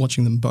skills from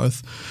watching them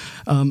both.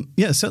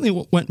 Certainly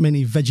weren't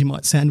many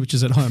Vegemite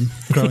sandwiches at home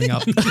growing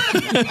up.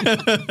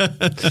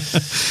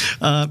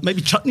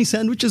 Maybe chutney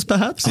sandwiches,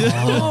 perhaps.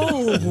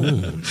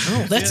 Yeah.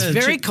 That's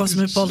very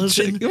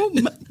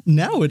cosmopolitan.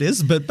 Now it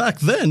is, but back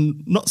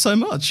then, not so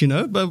much,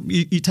 But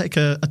you take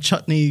a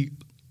chutney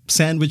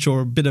sandwich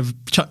or a bit of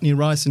chutney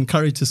rice and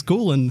curry to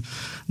school, and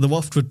the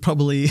waft would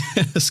probably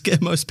scare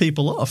most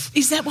people off.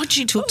 Is that what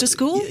you took to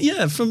school?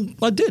 Yeah,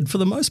 I did for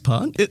the most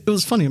part. It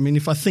was funny. I mean,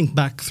 if I think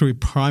back through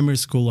primary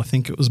school, I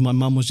think it was my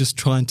mum was just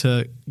trying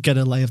to get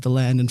a lay of the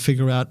land and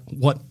figure out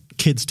what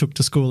kids took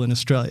to school in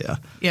Australia.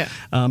 Yeah.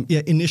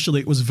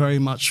 Initially it was very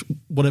much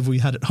whatever we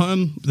had at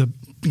home,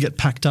 get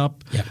packed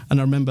up. Yeah.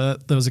 And I remember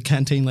there was a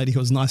canteen lady who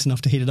was nice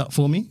enough to heat it up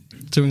for me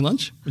during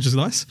lunch, which is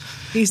nice.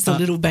 He's the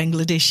little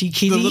Bangladeshi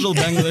kiddie. The little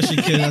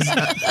Bangladeshi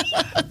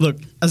kid. Look,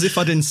 as if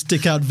I didn't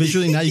stick out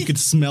visually, now you could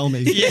smell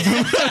me.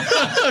 Yeah.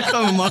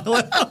 Come a mile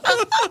out.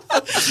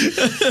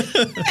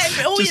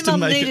 And all your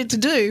mum needed to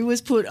do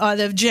was put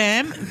either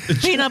jam,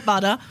 peanut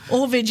butter,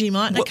 or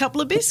Vegemite and a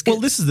couple of biscuits.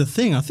 Well, this is the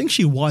thing. I think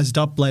she wised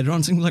up later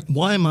on, saying,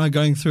 why am I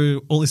going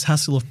through all this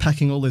hassle of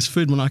packing all this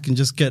food when I can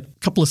just get a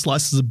couple of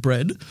slices of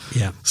bread,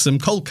 some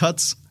cold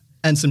cuts,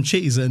 and some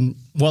cheese, and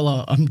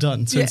voila, I'm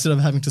done. So instead of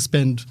having to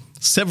spend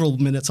several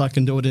minutes, I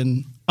can do it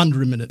in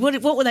under a minute.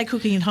 What were they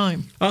cooking at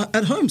home?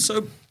 At home,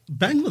 so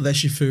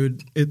Bangladeshi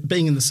food,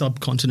 being in the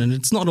subcontinent,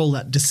 it's not all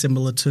that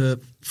dissimilar to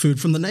food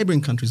from the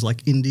neighbouring countries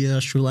like India,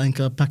 Sri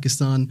Lanka,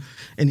 Pakistan,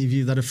 any of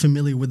you that are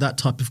familiar with that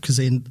type of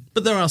cuisine.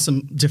 But there are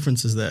some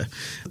differences there.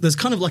 There's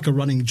kind of like a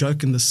running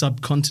joke in the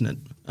subcontinent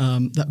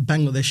that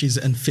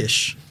Bangladeshis and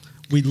fish,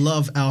 we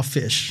love our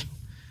fish.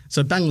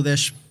 So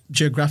Bangladesh,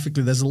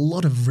 geographically, there's a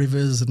lot of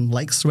rivers and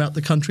lakes throughout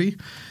the country.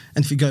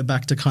 And if you go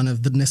back to kind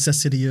of the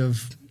necessity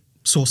of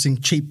sourcing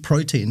cheap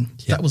protein,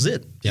 that was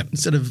it. Yep.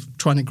 Instead of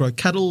trying to grow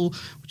cattle,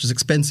 which is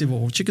expensive,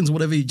 or chickens or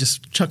whatever, you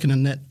just chuck in a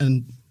net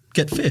and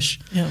get fish.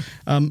 Yeah.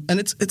 And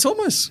it's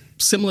almost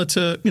similar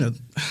to,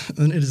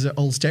 and it is an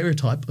old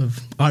stereotype of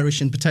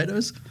Irish and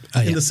potatoes.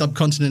 In the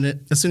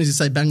subcontinent, as soon as you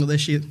say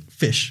Bangladeshi,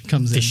 fish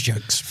comes in.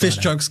 Fish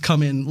jokes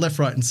come in left,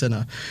 right and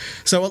centre.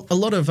 So a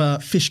lot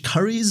of fish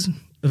curries,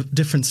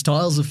 different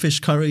styles of fish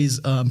curries,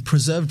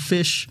 preserved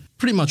fish.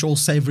 Pretty much all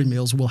savoury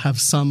meals will have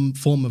some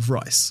form of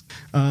rice.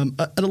 And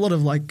a lot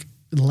of like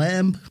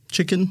lamb,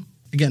 chicken,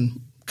 again,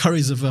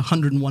 curries of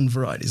 101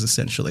 varieties,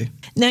 essentially.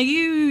 Now,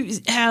 you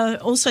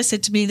also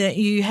said to me that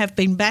you have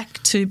been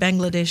back to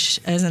Bangladesh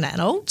as an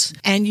adult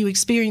and you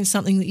experienced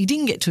something that you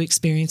didn't get to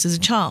experience as a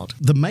child.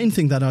 The main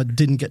thing that I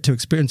didn't get to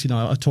experience,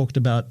 I talked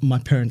about my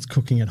parents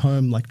cooking at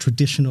home, like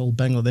traditional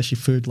Bangladeshi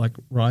food, like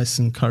rice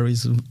and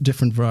curries of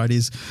different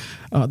varieties.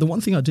 The one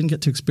thing I didn't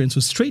get to experience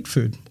was street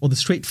food, or the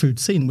street food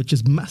scene, which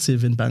is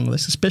massive in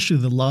Bangladesh, especially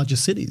the larger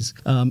cities.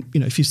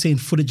 If you've seen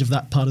footage of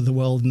that part of the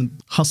world, and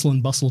hustle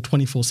and bustle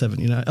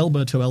 24/7,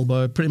 elbow to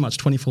elbow, pretty much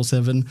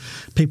 24/7.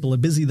 People are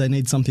busy. They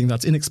need something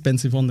that's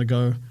inexpensive on the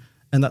go.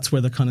 And that's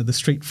where the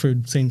street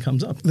food scene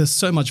comes up. There's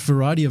so much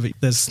variety of it.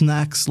 There's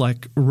snacks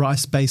like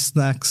rice-based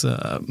snacks,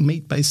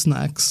 meat-based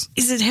snacks.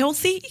 Is it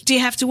healthy? Do you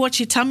have to watch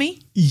your tummy?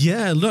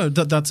 Yeah, no,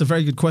 that's a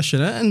very good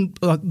question. And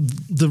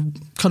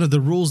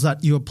the rules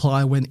that you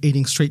apply when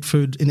eating street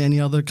food in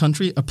any other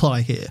country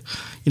apply here.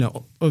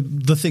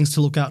 The things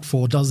to look out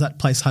for. Does that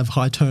place have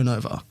high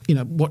turnover?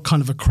 What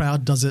kind of a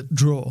crowd does it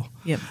draw?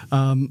 Yep.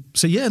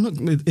 Look,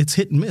 it's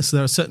hit and miss.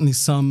 There are certainly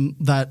some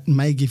that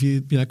may give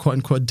you, quote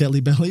unquote, deli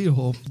belly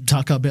or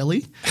taka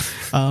belly.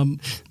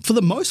 For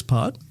the most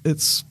part,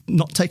 it's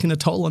not taking a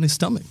toll on his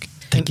stomach.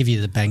 They give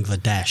you the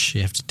Bangladesh.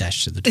 You have to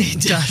dash to the door.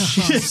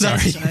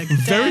 Sorry.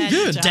 Very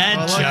good.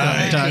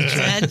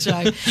 Dad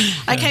joke.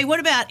 Okay, what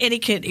about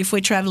etiquette if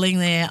we're travelling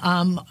there?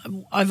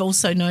 I've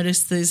also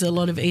noticed there's a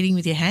lot of eating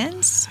with your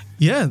hands.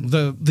 Yeah,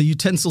 the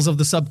utensils of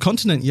the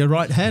subcontinent, your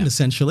right hand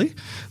essentially.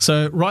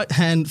 So right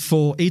hand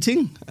for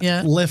eating,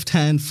 left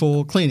hand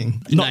for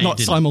cleaning. Not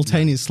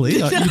simultaneously,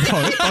 you'd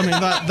hope. I mean,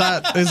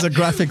 that is a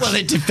graphic. Well,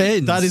 it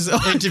depends.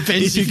 It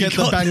depends if you get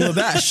the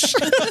Bangladesh.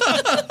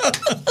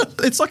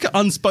 It's like an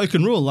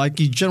unspoken rule.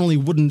 Like you generally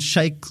wouldn't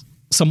shake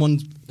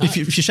someone. No. If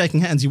you're shaking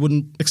hands, you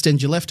wouldn't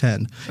extend your left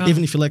hand. Oh.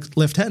 Even if you're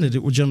left-handed,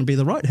 it would generally be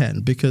the right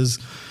hand because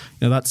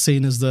that's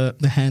seen as the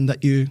hand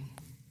that you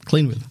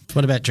clean with.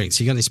 What about drinks?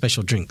 You got any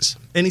special drinks?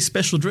 Any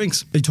special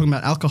drinks? Are you talking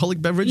about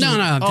alcoholic beverages? No,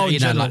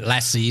 like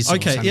lassies.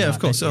 Okay, yeah, of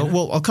course.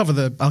 Well, I'll cover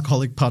the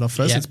alcoholic part off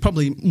first. Yeah. It's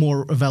probably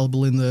more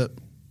available in the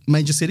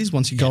major cities.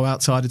 Once you go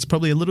outside, it's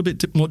probably a little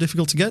bit more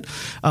difficult to get.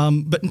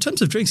 But in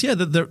terms of drinks,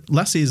 the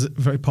lassi is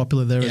very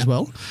popular there as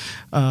well.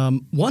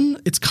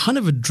 One, it's kind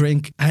of a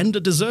drink and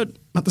a dessert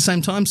at the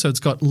same time, so it's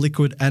got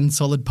liquid and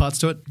solid parts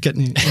to it.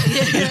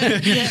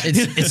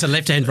 It's a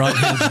left hand, right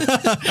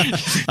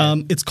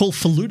hand. It's called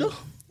Faluda.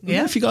 I don't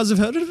know if you guys have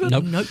heard of it.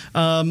 Nope.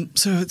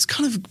 So it's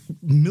kind of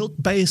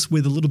milk-based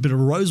with a little bit of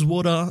rose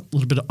water, a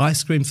little bit of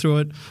ice cream through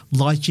it,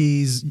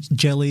 lychees,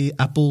 jelly,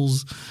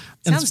 apples.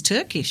 Sounds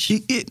Turkish.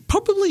 It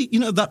probably,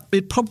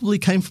 it probably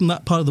came from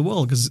that part of the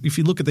world because if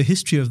you look at the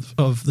history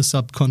of the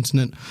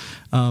subcontinent,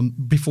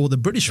 before the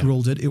British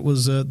ruled it, it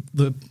was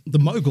the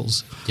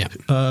Mughals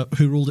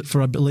who ruled it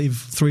for, I believe,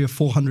 300 or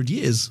 400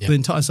 years, the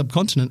entire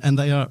subcontinent, and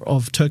they are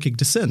of Turkic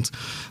descent.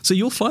 So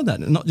you'll find that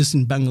not just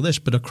in Bangladesh,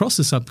 but across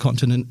the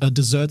subcontinent, are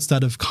desserts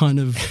that have kind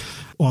of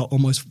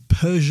almost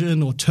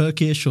Persian or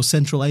Turkish or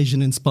Central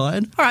Asian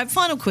inspired. All right,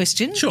 final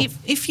question. Sure.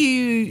 If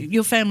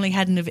your family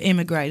hadn't have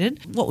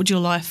emigrated, what would your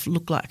life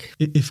look like?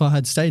 If I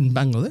had stayed in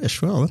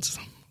Bangladesh, well, that's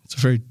a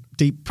very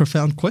deep,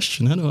 profound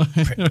question.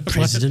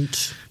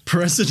 President?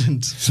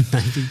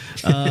 Maybe.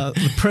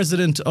 The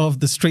president of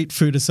the Street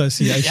Food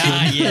Association.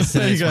 Yes.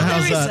 There you go.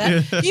 How's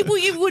that? Yeah.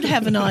 You would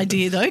have an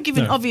idea, though,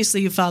 given obviously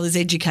your father's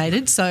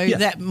educated, so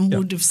that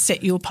would have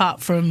set you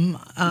apart from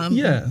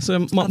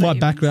so my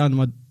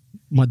background,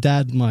 my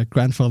dad, my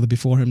grandfather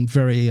before him,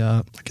 very,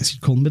 I guess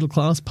you'd call middle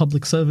class,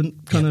 public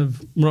servant kind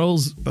of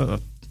roles.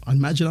 I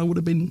imagine I would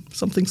have been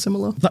something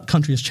similar. That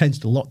country has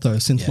changed a lot, though,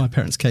 since my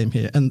parents came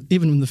here. And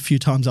even in the few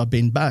times I've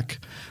been back,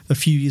 a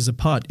few years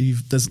apart,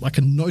 there's like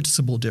a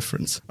noticeable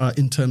difference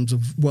in terms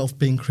of wealth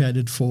being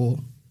created for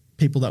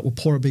people that were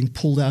poor being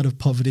pulled out of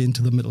poverty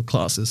into the middle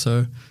classes.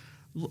 So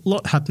a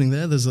lot happening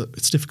there.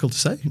 It's difficult to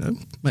say,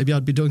 Maybe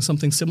I'd be doing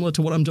something similar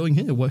to what I'm doing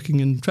here,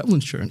 working in travel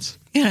insurance.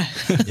 Yeah.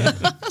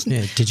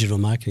 Digital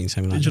marketing,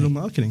 something like that. Digital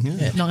marketing,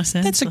 Nice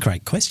answer. That's a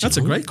great question. That's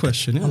a great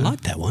question, I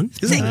like that one.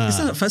 Isn't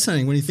that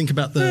fascinating when you think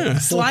about the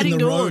sliding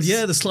doors? Road?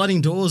 Yeah, the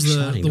sliding doors,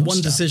 the one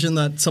decision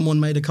that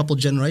someone made a couple of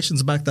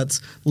generations back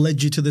that's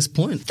led you to this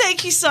point.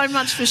 Thank you so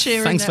much for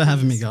sharing. Thanks for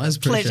having me, guys.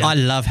 Pleasure. I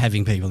love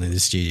having people in the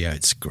studio.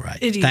 It's great.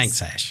 It is.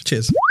 Thanks, Ash.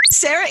 Cheers.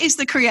 Sarah is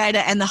the creator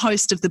and the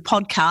host of the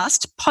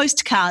podcast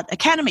Postcard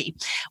Academy,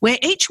 where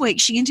each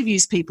week she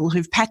interviews people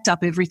who've packed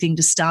up everything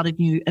to start a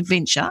new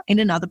adventure in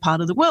another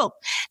part of the world.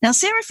 Now,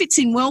 Sarah fits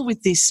in well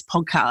with this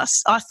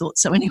podcast. I thought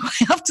so anyway,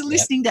 after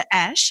listening to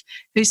Ash,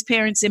 whose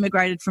parents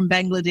immigrated from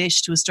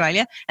Bangladesh to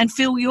Australia, and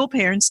Phil, your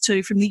parents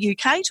too, from the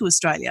UK to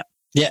Australia.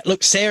 Yeah,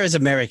 look, Sarah's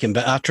American,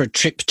 but after a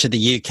trip to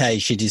the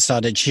UK, she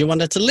decided she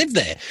wanted to live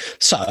there.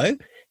 So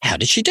how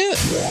did she do it?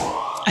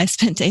 I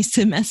spent a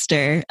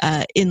semester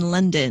in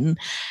London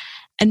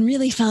and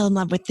really fell in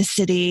love with the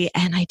city,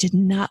 and I did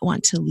not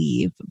want to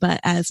leave.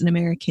 But as an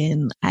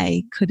American,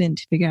 I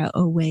couldn't figure out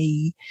a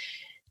way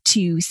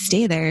to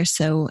stay there.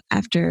 So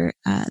after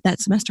that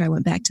semester, I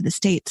went back to the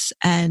States,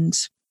 and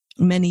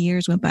many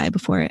years went by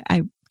before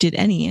I did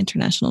any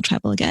international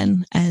travel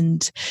again.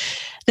 And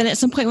then at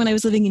some point when I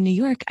was living in New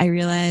York, I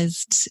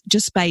realized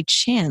just by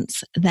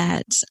chance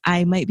that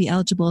I might be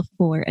eligible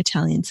for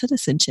Italian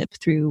citizenship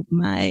through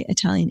my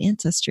Italian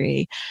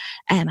ancestry.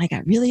 And I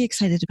got really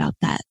excited about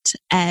that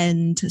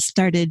and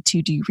started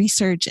to do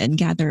research and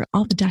gather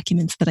all the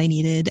documents that I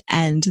needed.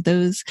 And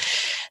those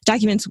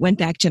documents went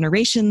back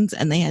generations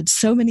and they had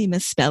so many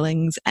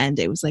misspellings. And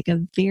it was like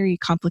a very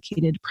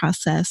complicated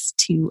process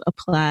to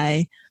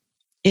apply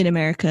in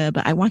America,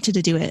 but I wanted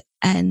to do it.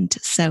 And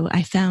so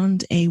I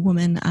found a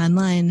woman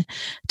online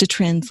to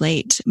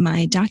translate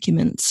my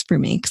documents for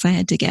me because I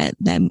had to get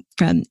them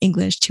from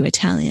English to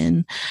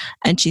Italian.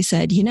 And she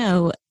said,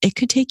 it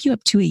could take you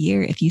up to a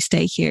year if you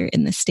stay here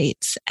in the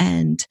States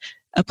and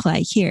apply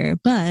here.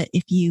 But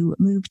if you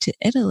move to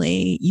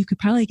Italy, you could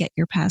probably get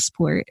your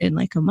passport in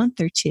like a month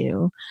or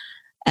two.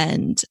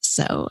 And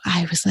so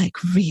I was like,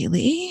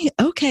 really?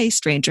 Okay,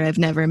 stranger I've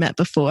never met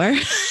before.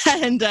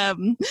 And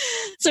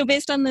so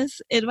based on this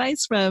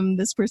advice from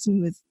this person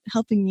who was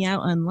helping me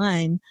out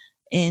online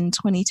in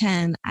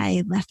 2010,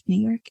 I left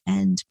New York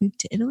and moved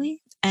to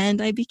Italy.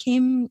 And I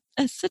became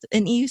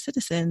an EU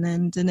citizen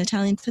and an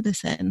Italian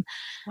citizen.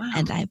 Wow.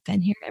 And I've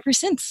been here ever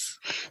since.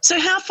 So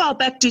how far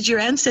back did your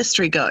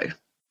ancestry go?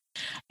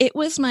 It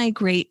was my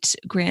great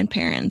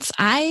grandparents.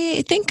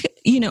 I think,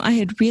 I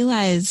had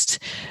realized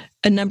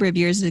a number of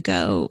years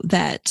ago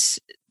that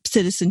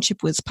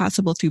citizenship was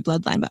possible through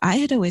bloodline, but I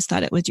had always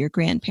thought it was your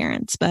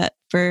grandparents. But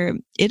for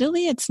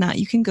Italy, it's not.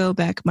 You can go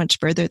back much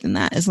further than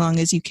that as long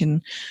as you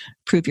can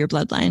prove your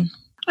bloodline.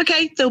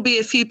 Okay, there'll be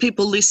a few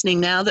people listening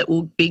now that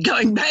will be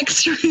going back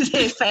through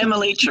their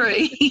family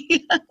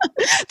tree.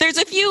 There's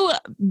a few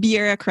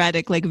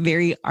bureaucratic,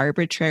 very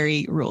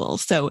arbitrary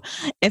rules. So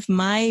if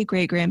my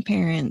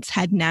great-grandparents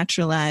had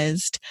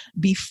naturalized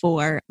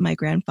before my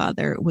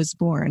grandfather was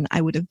born,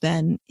 I would have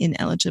been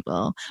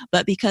ineligible.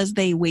 But because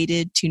they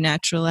waited to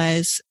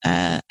naturalize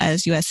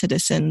as U.S.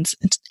 citizens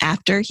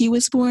after he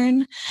was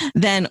born,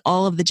 then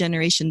all of the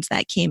generations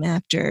that came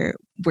after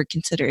were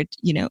considered,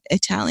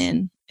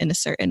 Italian in a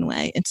certain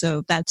way. And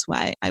so that's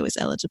why I was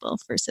eligible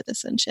for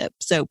citizenship.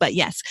 So, but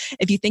yes,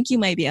 if you think you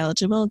might be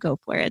eligible, go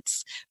for it.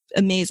 It's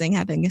amazing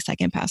having a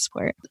second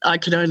passport. I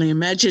could only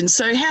imagine.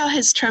 So how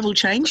has travel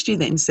changed you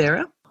then,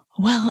 Sarah?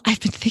 Well, I've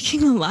been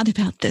thinking a lot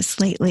about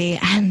this lately.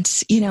 And,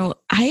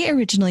 I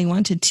originally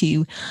wanted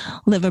to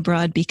live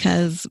abroad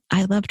because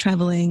I love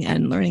traveling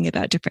and learning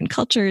about different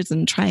cultures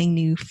and trying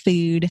new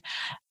food.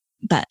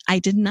 But I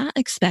did not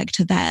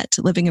expect that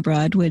living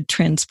abroad would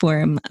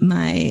transform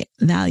my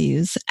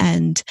values.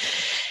 And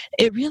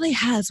it really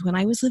has. When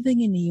I was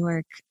living in New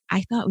York,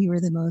 I thought we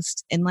were the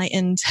most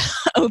enlightened,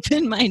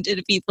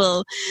 open-minded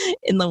people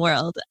in the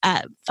world.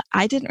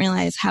 I didn't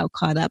realize how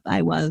caught up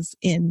I was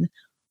in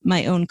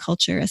my own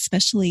culture,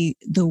 especially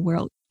the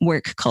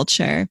work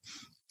culture.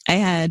 I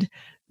had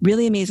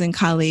really amazing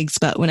colleagues,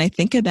 but when I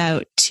think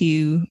about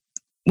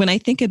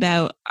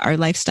our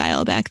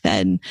lifestyle back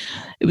then,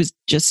 it was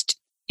just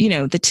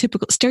the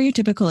typical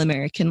stereotypical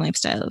American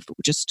lifestyle of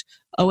just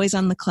always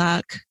on the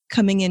clock,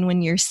 coming in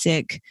when you're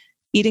sick,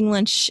 eating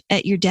lunch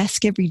at your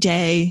desk every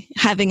day,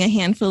 having a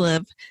handful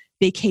of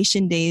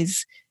vacation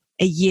days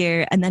a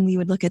year. And then we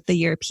would look at the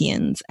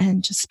Europeans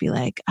and just be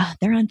like,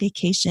 they're on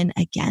vacation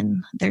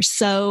again. They're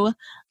so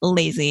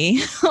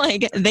lazy.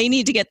 They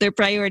need to get their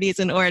priorities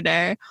in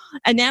order.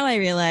 And now I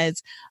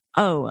realize,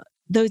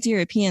 those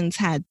Europeans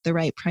had the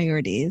right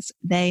priorities.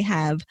 They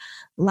have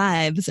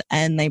lives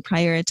and they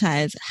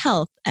prioritize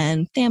health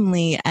and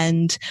family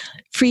and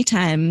free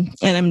time.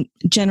 And I'm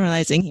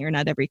generalizing here.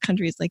 Not every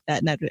country is like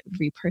that. Not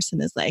every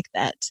person is like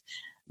that.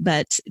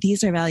 But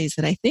these are values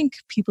that I think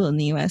people in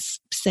the US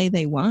say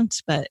they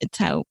want, but it's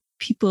how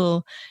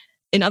people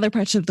in other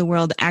parts of the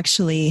world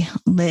actually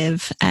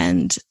live.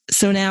 And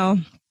so now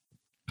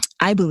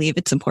I believe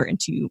it's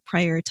important to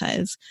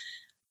prioritize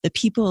the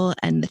people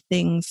and the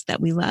things that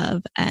we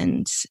love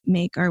and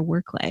make our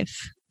work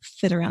life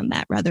fit around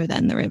that rather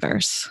than the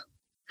reverse.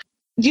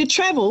 Your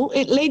travel,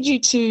 it led you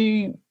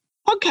to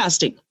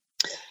podcasting,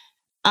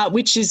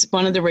 which is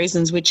one of the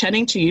reasons we're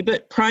chatting to you,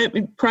 but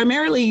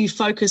primarily you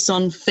focus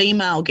on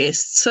female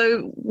guests.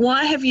 So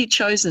why have you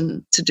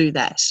chosen to do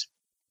that?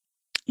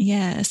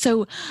 Yeah,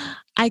 so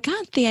I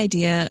got the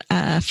idea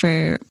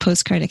for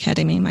Postcard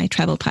Academy, my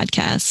travel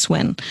podcast,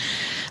 when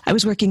I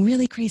was working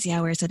really crazy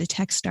hours at a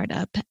tech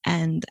startup.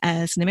 And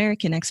as an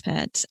American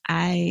expat,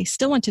 I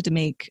still wanted to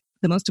make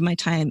the most of my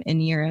time in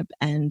Europe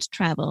and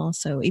travel.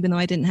 So even though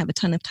I didn't have a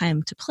ton of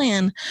time to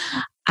plan,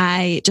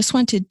 I just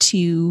wanted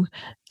to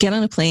get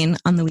on a plane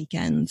on the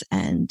weekends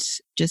and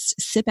just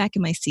sit back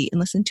in my seat and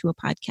listen to a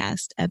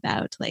podcast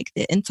about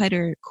the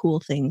insider cool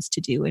things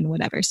to do in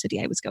whatever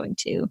city I was going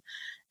to.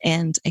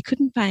 And I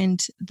couldn't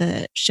find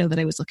the show that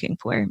I was looking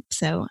for.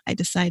 So I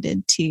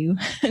decided to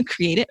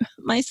create it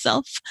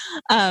myself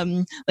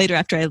later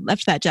after I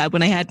left that job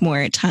when I had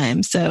more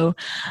time. So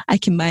I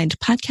combined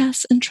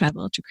podcasts and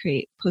travel to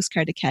create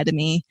Postcard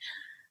Academy.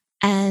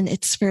 And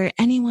it's for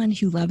anyone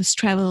who loves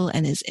travel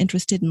and is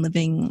interested in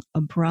living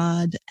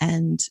abroad.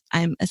 And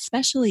I'm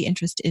especially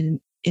interested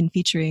in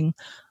featuring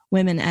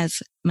women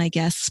as my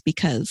guests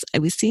because I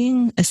was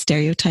seeing a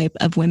stereotype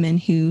of women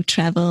who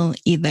travel,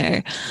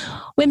 either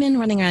women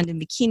running around in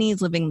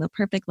bikinis, living the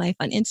perfect life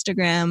on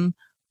Instagram,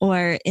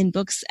 or in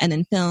books and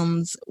in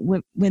films,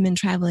 women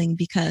traveling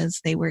because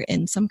they were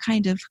in some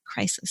kind of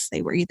crisis.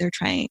 They were either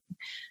trying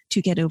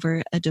to get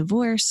over a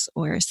divorce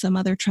or some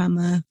other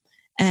trauma.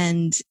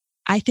 And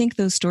I think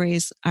those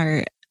stories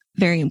are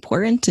very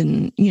important,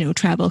 and,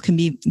 travel can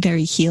be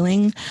very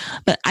healing.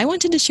 But I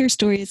wanted to share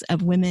stories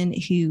of women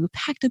who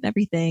packed up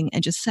everything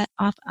and just set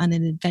off on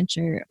an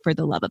adventure for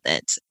the love of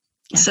it.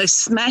 Yeah. So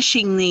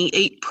smashing the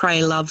eat,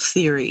 pray, love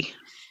theory.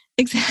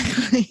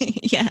 Exactly.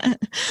 Yeah.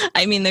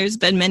 I mean, there's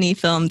been many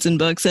films and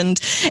books, and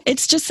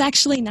it's just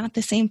actually not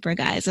the same for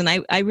guys. And I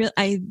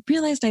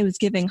realized I was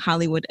giving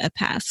Hollywood a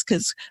pass,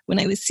 because when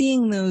I was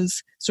seeing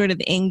those sort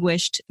of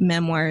anguished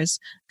memoirs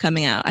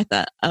coming out, I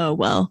thought, oh,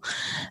 well,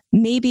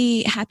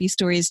 maybe happy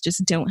stories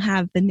just don't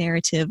have the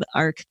narrative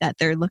arc that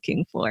they're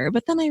looking for.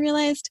 But then I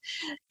realized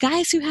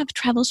guys who have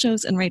travel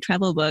shows and write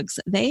travel books,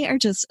 they are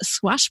just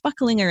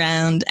swashbuckling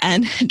around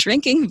and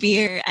drinking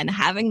beer and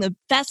having the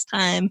best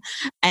time.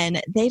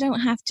 And they don't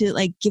have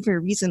to give a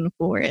reason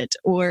for it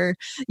or,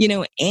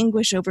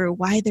 anguish over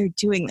why they're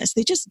doing this.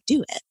 They just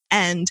do it.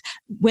 And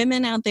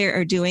women out there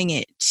are doing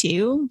it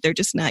too. They're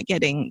just not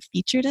getting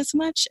featured as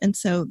much. And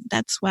so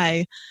that's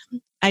why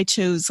I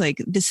chose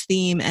this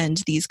theme and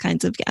these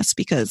kinds of guests,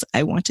 because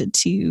I wanted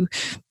to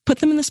put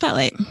them in the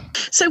spotlight.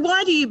 So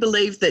why do you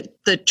believe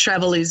that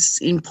travel is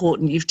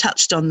important? You've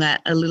touched on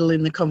that a little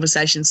in the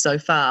conversation so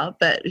far,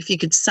 but if you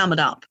could sum it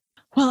up.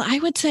 Well, I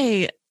would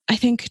say I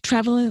think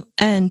travel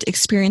and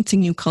experiencing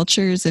new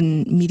cultures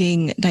and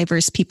meeting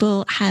diverse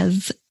people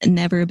has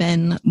never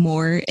been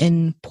more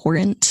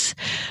important.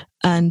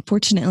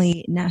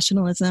 Unfortunately,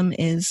 nationalism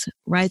is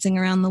rising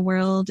around the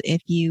world.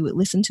 If you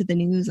listen to the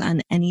news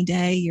on any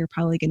day, you're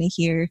probably going to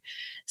hear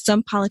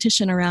some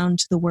politician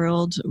around the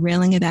world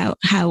railing about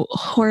how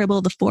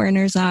horrible the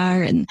foreigners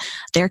are and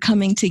they're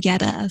coming to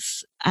get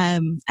us.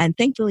 And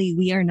thankfully,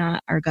 we are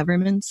not our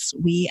governments.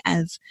 We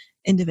as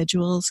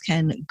individuals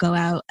can go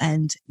out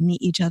and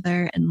meet each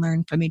other and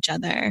learn from each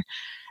other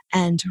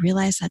and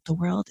realize that the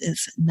world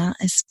is not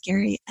as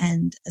scary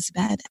and as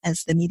bad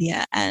as the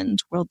media and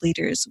world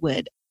leaders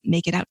would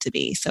make it out to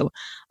be. So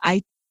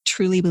I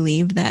truly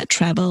believe that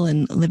travel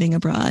and living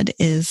abroad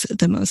is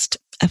the most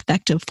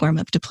effective form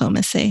of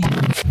diplomacy.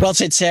 Well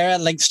said, Sarah.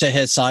 Links to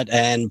her site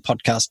and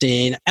podcast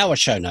in our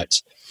show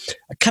notes.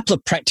 A couple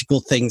of practical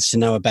things to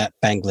know about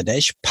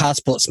Bangladesh.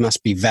 Passports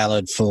must be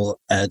valid for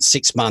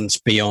 6 months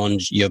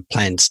beyond your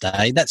planned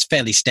stay. That's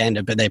fairly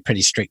standard, but they're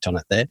pretty strict on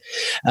it there.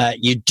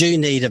 You do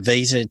need a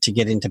visa to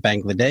get into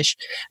Bangladesh.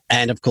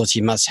 And, of course,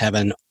 you must have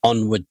an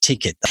onward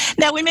ticket.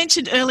 Now, we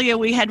mentioned earlier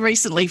we had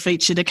recently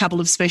featured a couple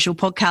of special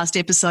podcast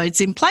episodes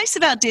in place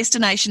of our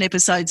destination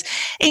episodes,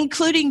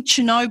 including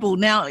Chernobyl.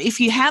 Now, if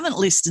you haven't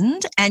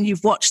listened and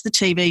you've watched the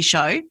TV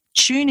show,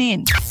 tune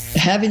in.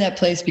 Having that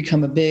place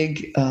become a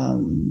big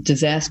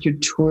disaster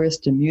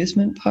tourist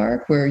amusement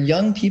park where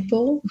young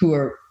people who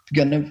are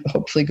going to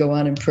hopefully go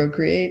on and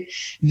procreate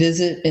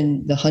visit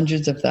in the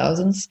hundreds of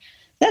thousands,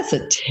 that's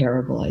a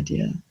terrible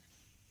idea.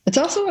 It's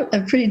also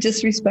a pretty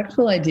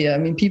disrespectful idea. I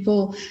mean,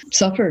 people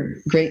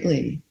suffer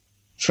greatly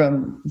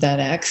from that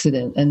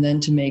accident, and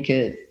then to make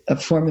it a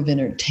form of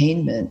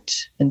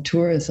entertainment and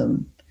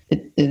tourism,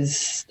 it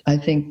is, I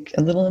think,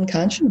 a little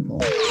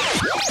unconscionable.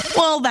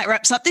 Well, that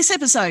wraps up this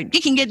episode.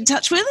 You can get in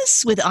touch with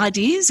us with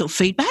ideas or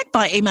feedback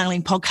by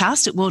emailing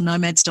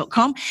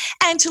podcast@worldnomads.com.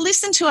 And to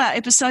listen to our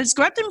episodes,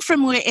 grab them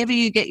from wherever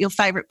you get your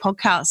favourite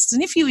podcasts.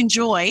 And if you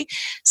enjoy,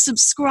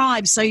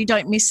 subscribe so you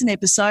don't miss an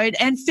episode.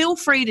 And feel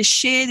free to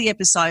share the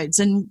episodes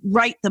and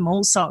rate them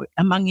also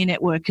among your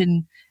network.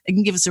 And you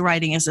can give us a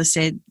rating, as I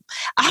said.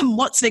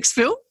 What's next,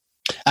 Phil?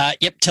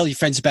 Tell your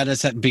friends about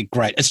us. That'd be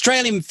great.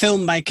 Australian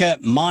filmmaker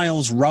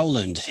Miles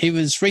Rowland. He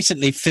was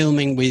recently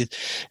filming with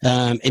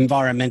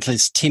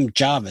environmentalist Tim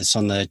Jarvis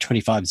on the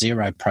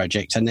 25-0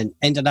 project, and then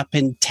ended up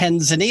in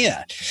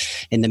Tanzania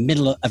in the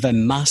middle of a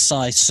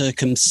Maasai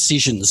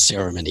circumcision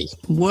ceremony.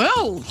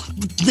 Well,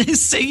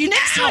 see you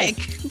next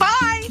week.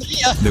 Bye.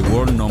 The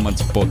World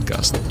Nomads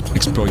Podcast.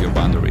 Explore your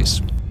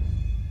boundaries.